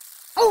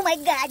 Oh my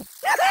God!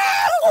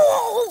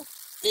 Oh,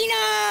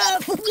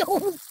 enough!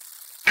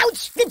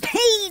 Ouch! The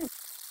pain!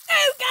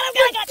 Oh God!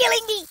 You're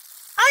killing me!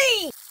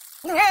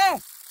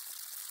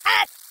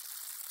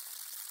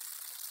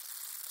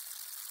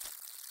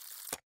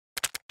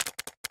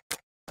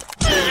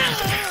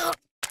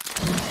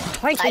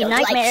 Aren't you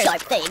nightmares? Like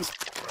sharp things.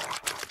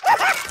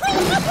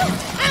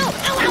 Ow!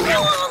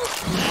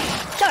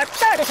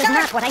 Sir, this is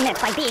not what I meant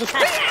by being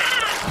cut.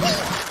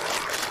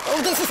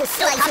 Oh, this is a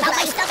slice of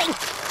my stuffing.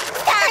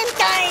 Time!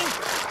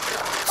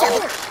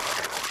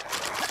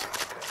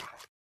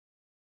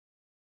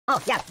 Oh,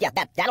 yeah,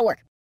 that'll work.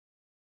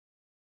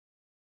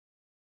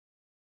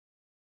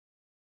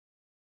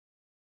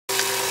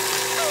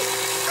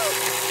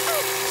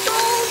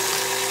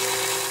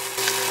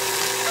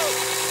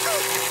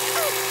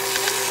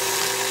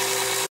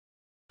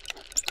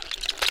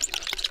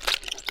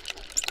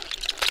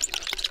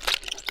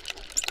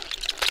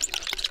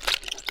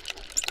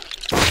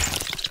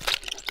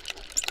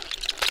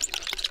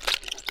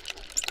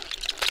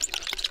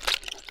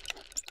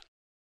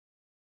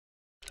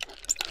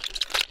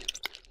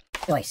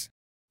 Choice.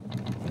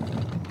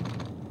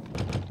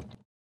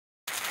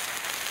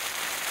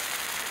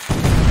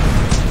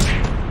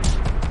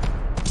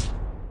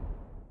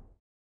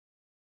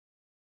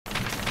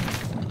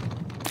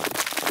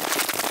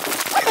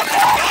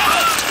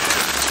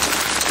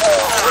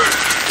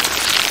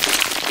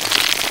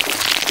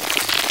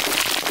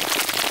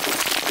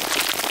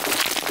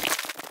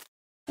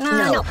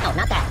 No,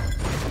 not that.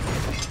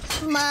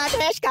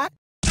 Matryoshka.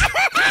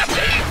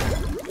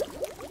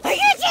 Are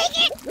you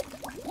taking it?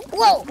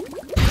 Whoa!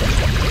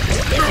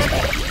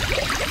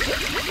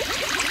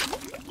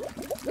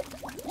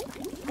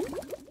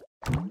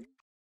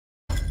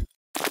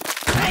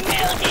 I'm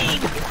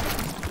melting!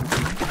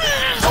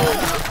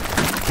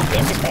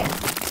 This is bad.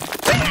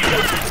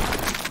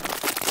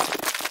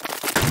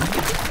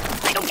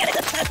 I don't get it.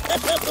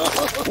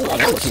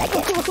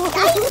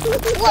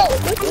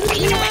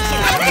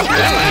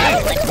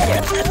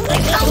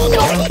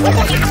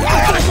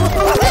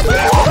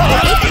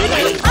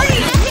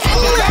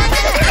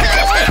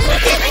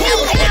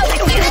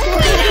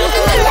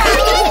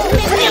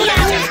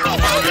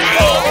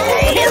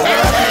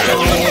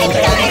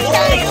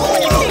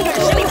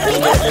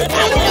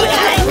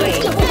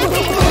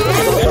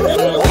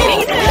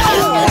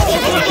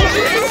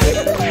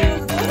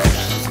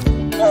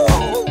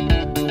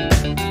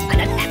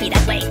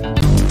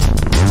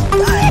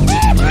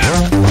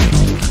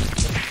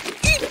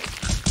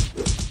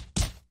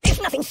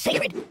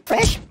 Sacred,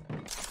 fresh.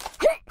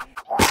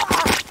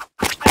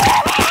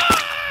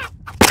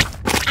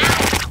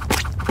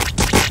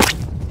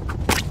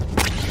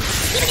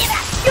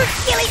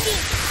 Luigi!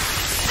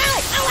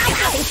 Ow! Ow! Ow!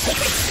 Ow!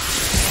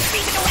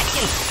 Read the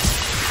directions.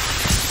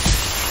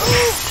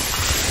 Ooh!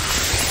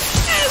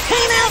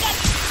 Time out!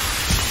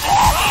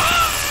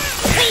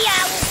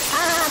 Hey-ow!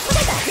 Put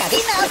it back. Yeah,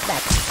 Enough. put it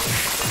back.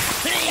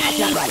 That's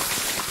not right.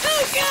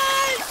 Oh,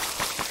 God!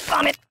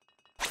 Vomit.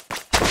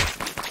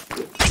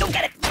 I don't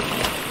get it.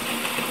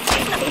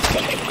 There's nothing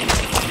sacred.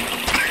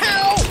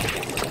 Ow!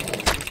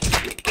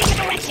 Read the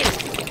directions.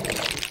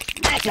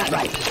 That's not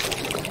right.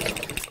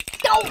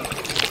 No!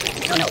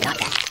 No, no, not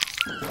that.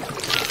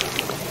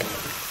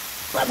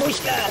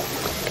 Babushka!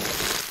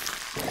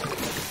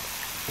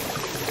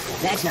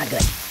 That's not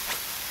good.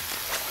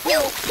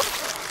 No!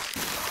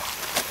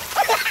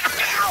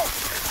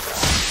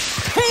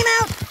 Time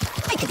out!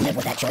 I could live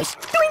with that choice.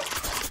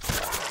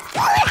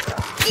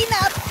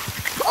 Enough!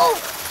 Oh!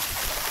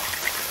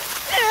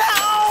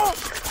 Ow!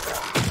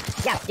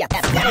 Yeah,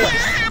 that'll work.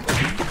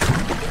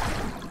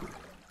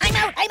 I'm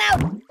out! I'm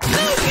out! Oh,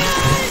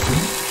 God!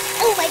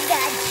 Oh, my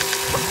God!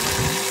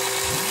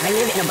 I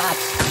live in a box.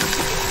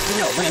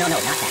 No,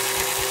 not that.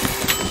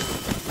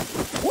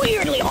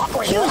 Weirdly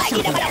awkward.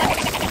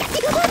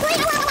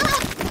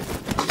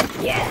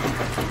 Yeah.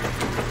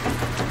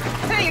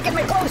 Hey, you're getting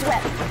my clothes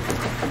wet.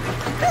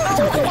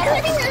 Oh, water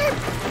everywhere!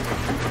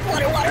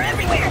 Water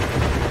everywhere.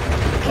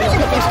 Here's a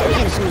defense to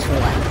hand snooze for a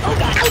while. Oh,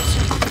 God. Ouch.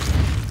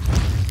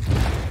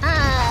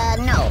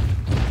 No.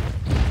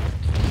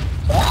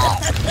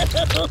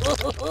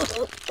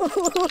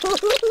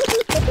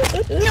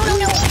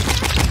 No!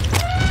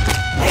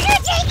 I'm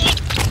gonna take it!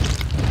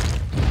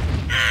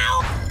 Ow!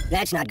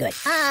 That's not good.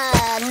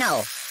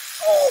 No.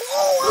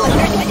 What on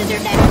earth do I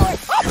deserve that for?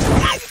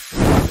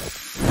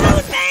 Oh,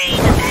 the pain!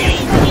 The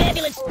pain! The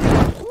ambulance.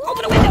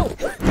 Open a window.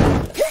 You're a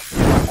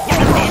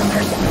bad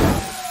person.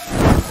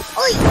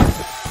 Oi!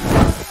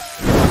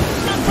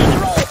 Stop playing the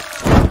role.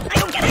 I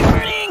don't get it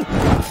burning.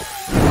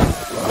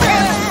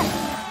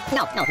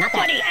 No, not that.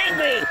 Buddy,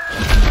 angry.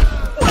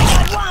 My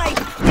God, why?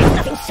 There's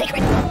nothing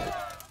sacred.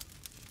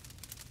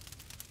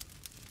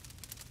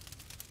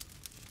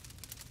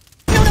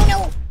 No!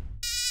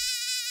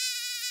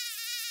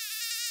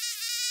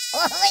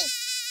 Oi!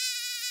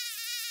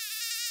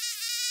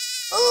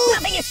 Ooh!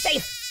 Nothing is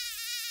safe.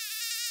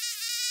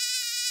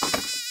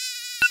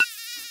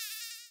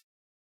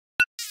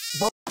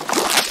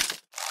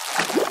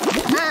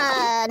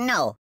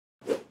 No.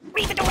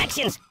 Read the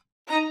directions.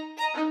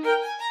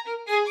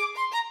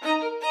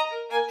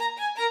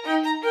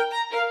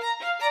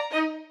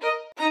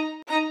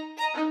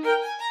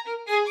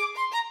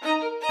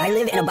 I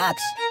live in a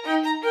box.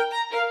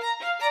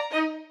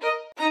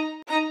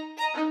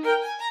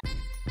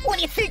 What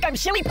do you think? I'm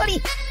silly,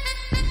 buddy?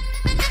 I'm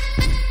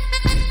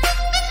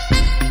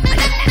not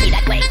happy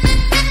that way.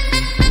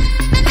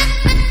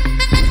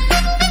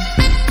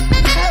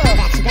 Oh,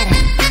 that's better.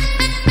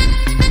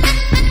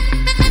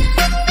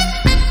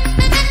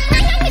 My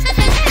name is Mr.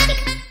 Fantastic.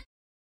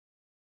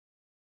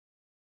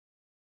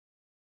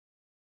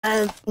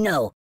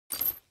 No.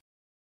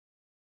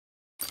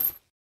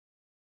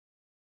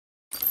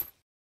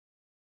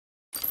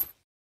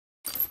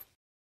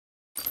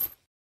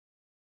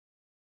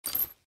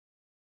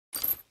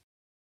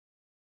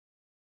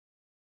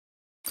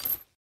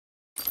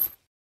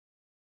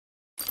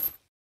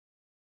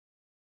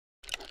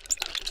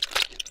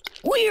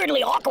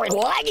 Weirdly awkward.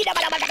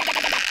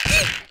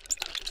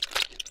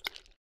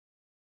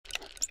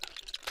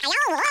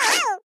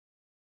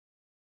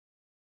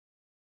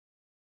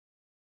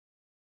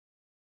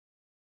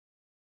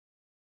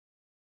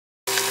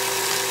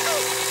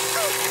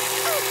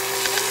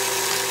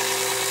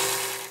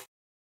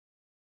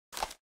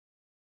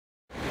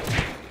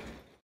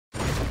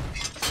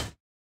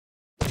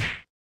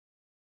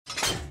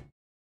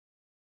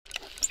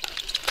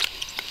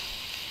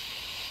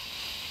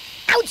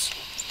 Ouch!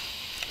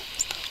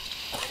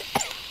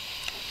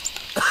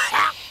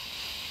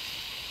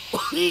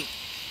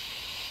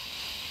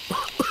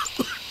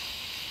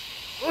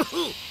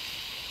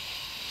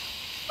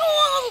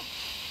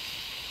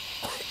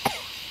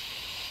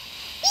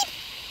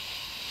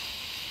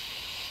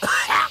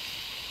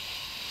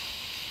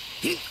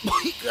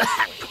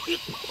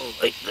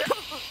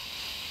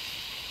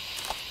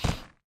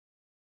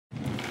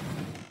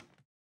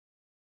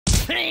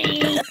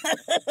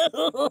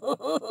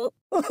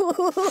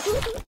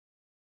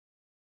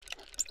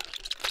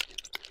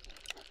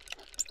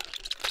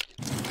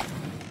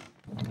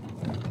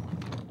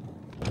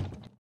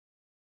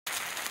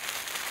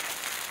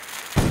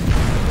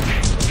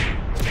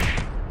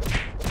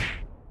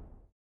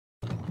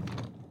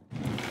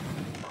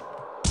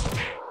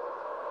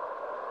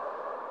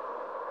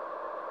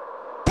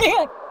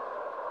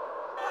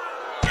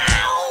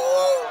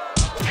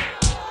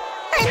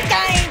 I'm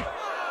dying.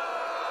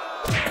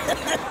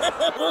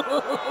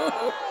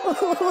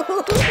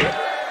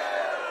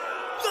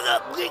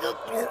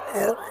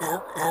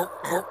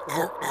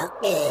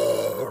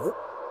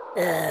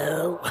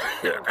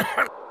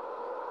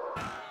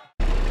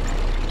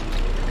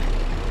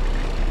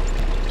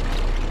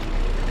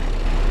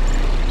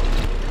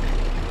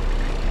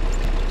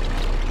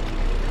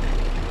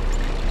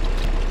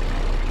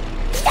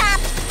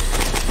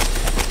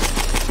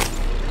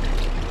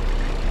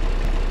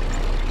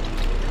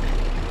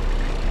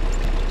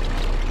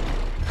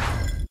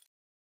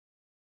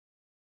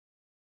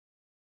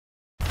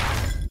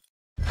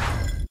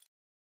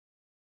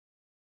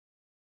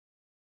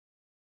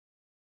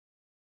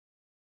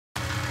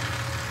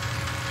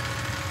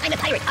 I'm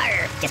a pirate.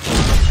 Arr! Just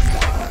kidding.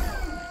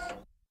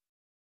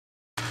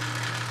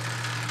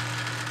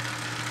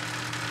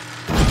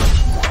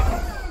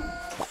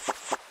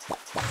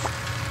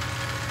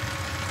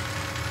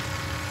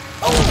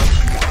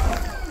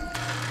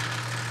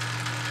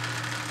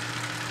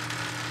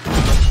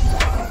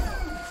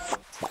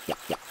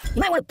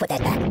 You might want to put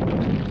that back.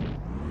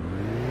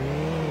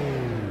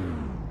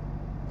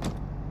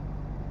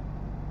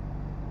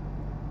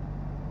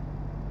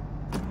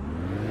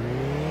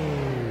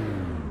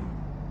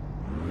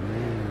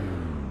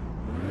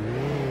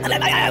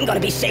 I'm gonna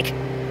be sick.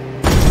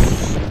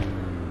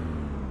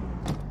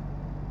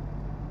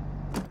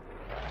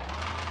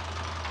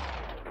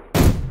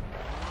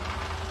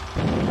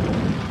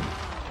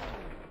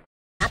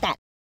 Not that.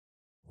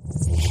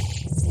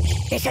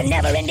 It's a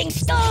never-ending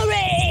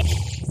story!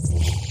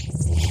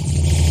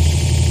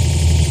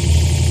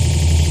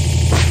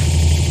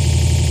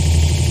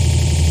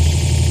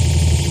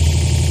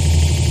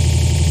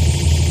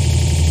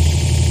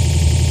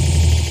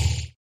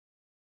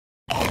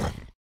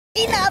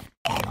 Enough!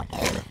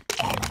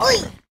 Oi!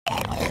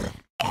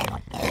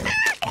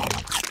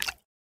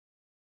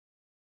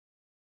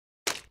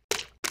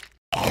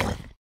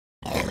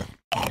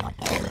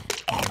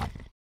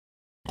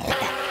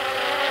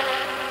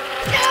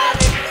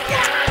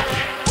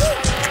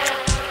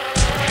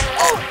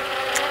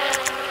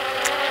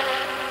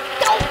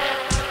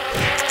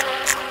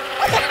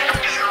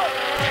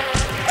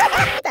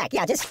 Back,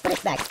 yeah, just put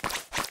it back.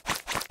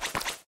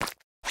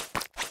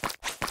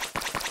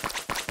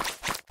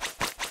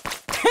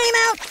 Time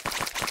out!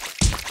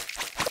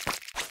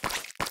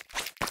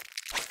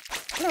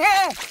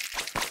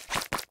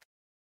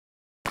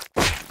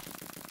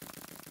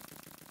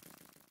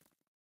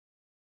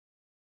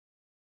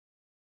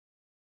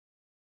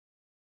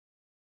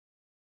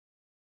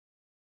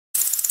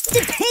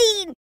 The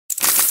pain!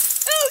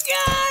 Oh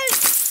God!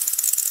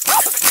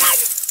 Oh God!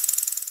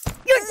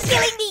 You're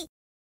killing me!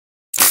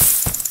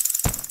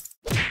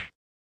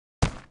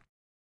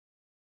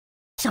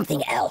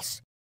 Something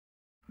else.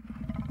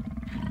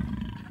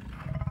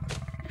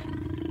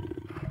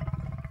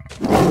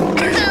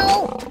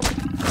 Ow!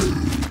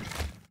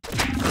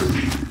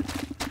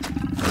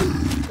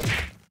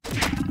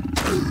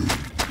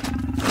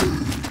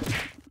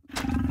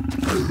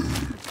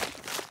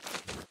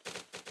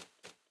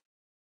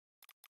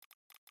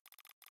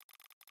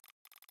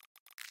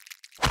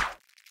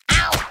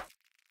 Ow!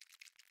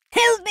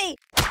 Help me!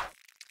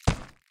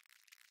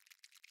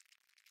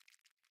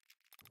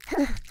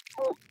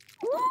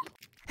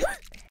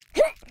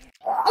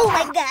 Oh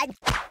my God!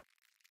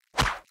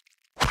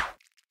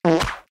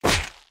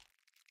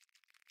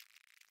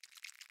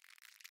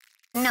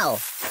 No.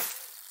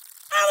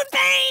 Oh, the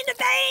pain! The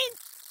pain!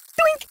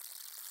 Twink!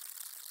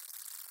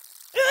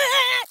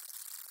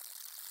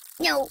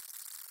 No.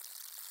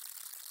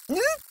 Hmm?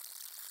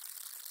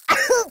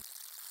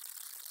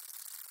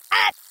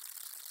 Ah!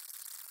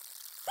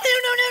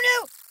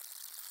 No!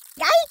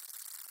 Guy?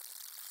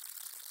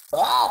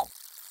 Oh!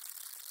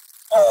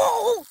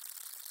 Oh!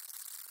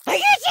 I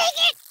can't take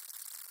it!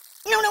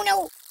 No!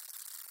 No!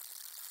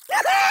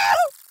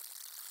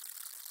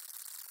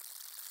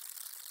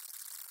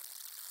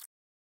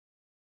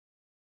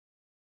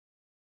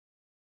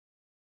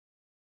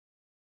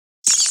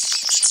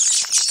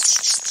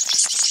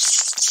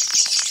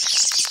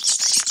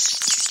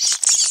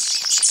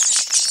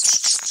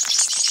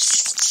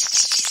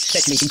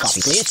 Fetch me some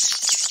coffee, please.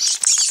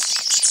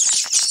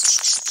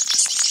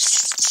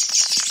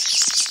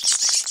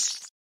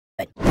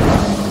 Good.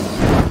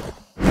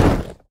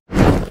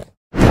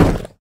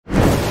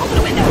 Open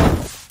the window!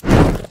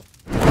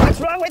 What's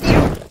wrong with you?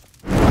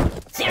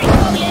 Siri,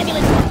 call the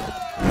ambulance!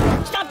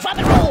 Stop, drop,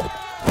 and roll!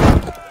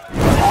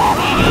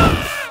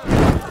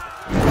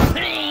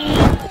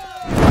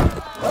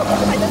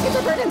 Oh, my biscuits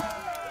are burning!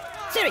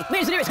 Siri,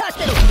 where's the nearest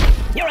hospital?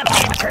 You're a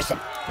bad person!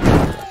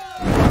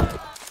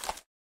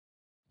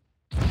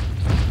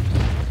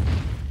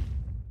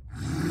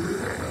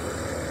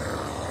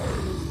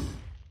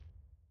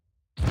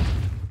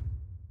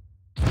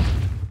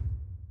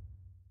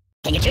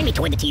 Can you turn me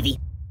toward the TV?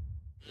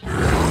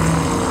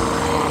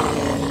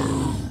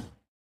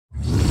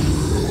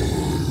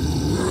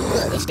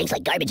 Ugh, it stinks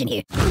like garbage in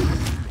here.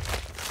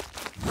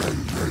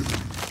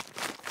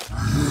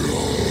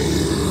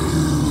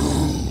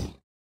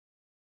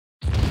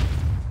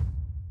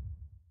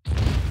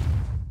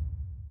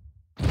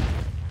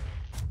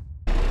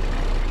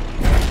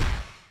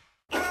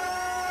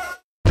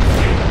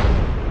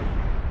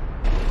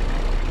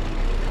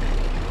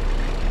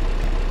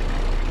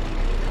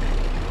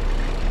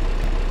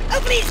 Oh,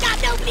 please,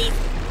 God, no, please!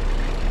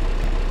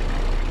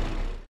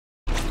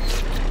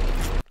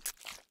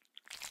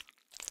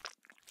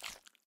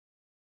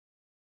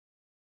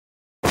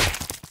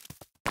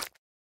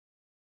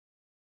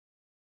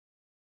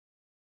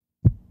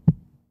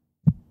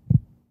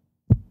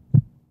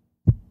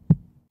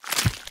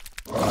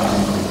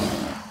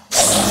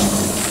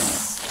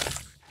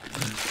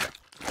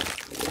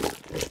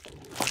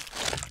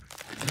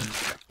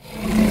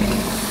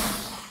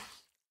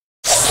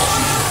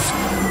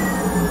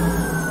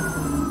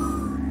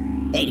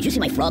 did you see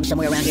my frog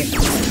somewhere around here?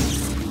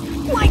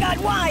 My God,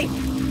 why?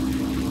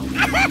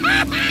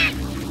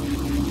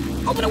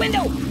 Open a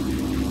window!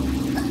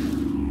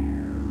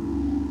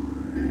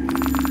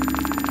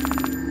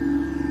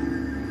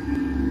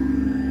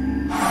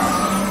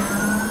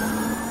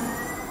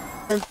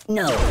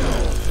 No.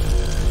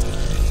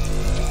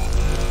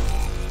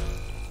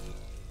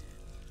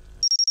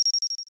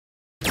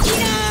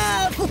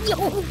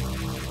 Enough!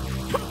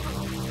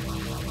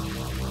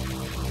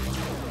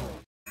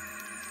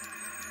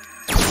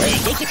 Hey,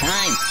 take your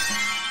time.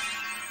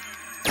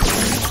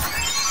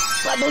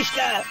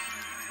 Babushka!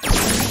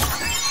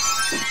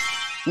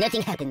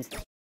 Nothing happens.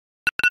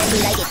 I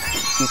actually like it.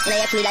 I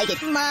actually like it.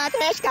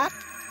 Matryoshka.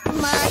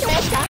 Matryoshka.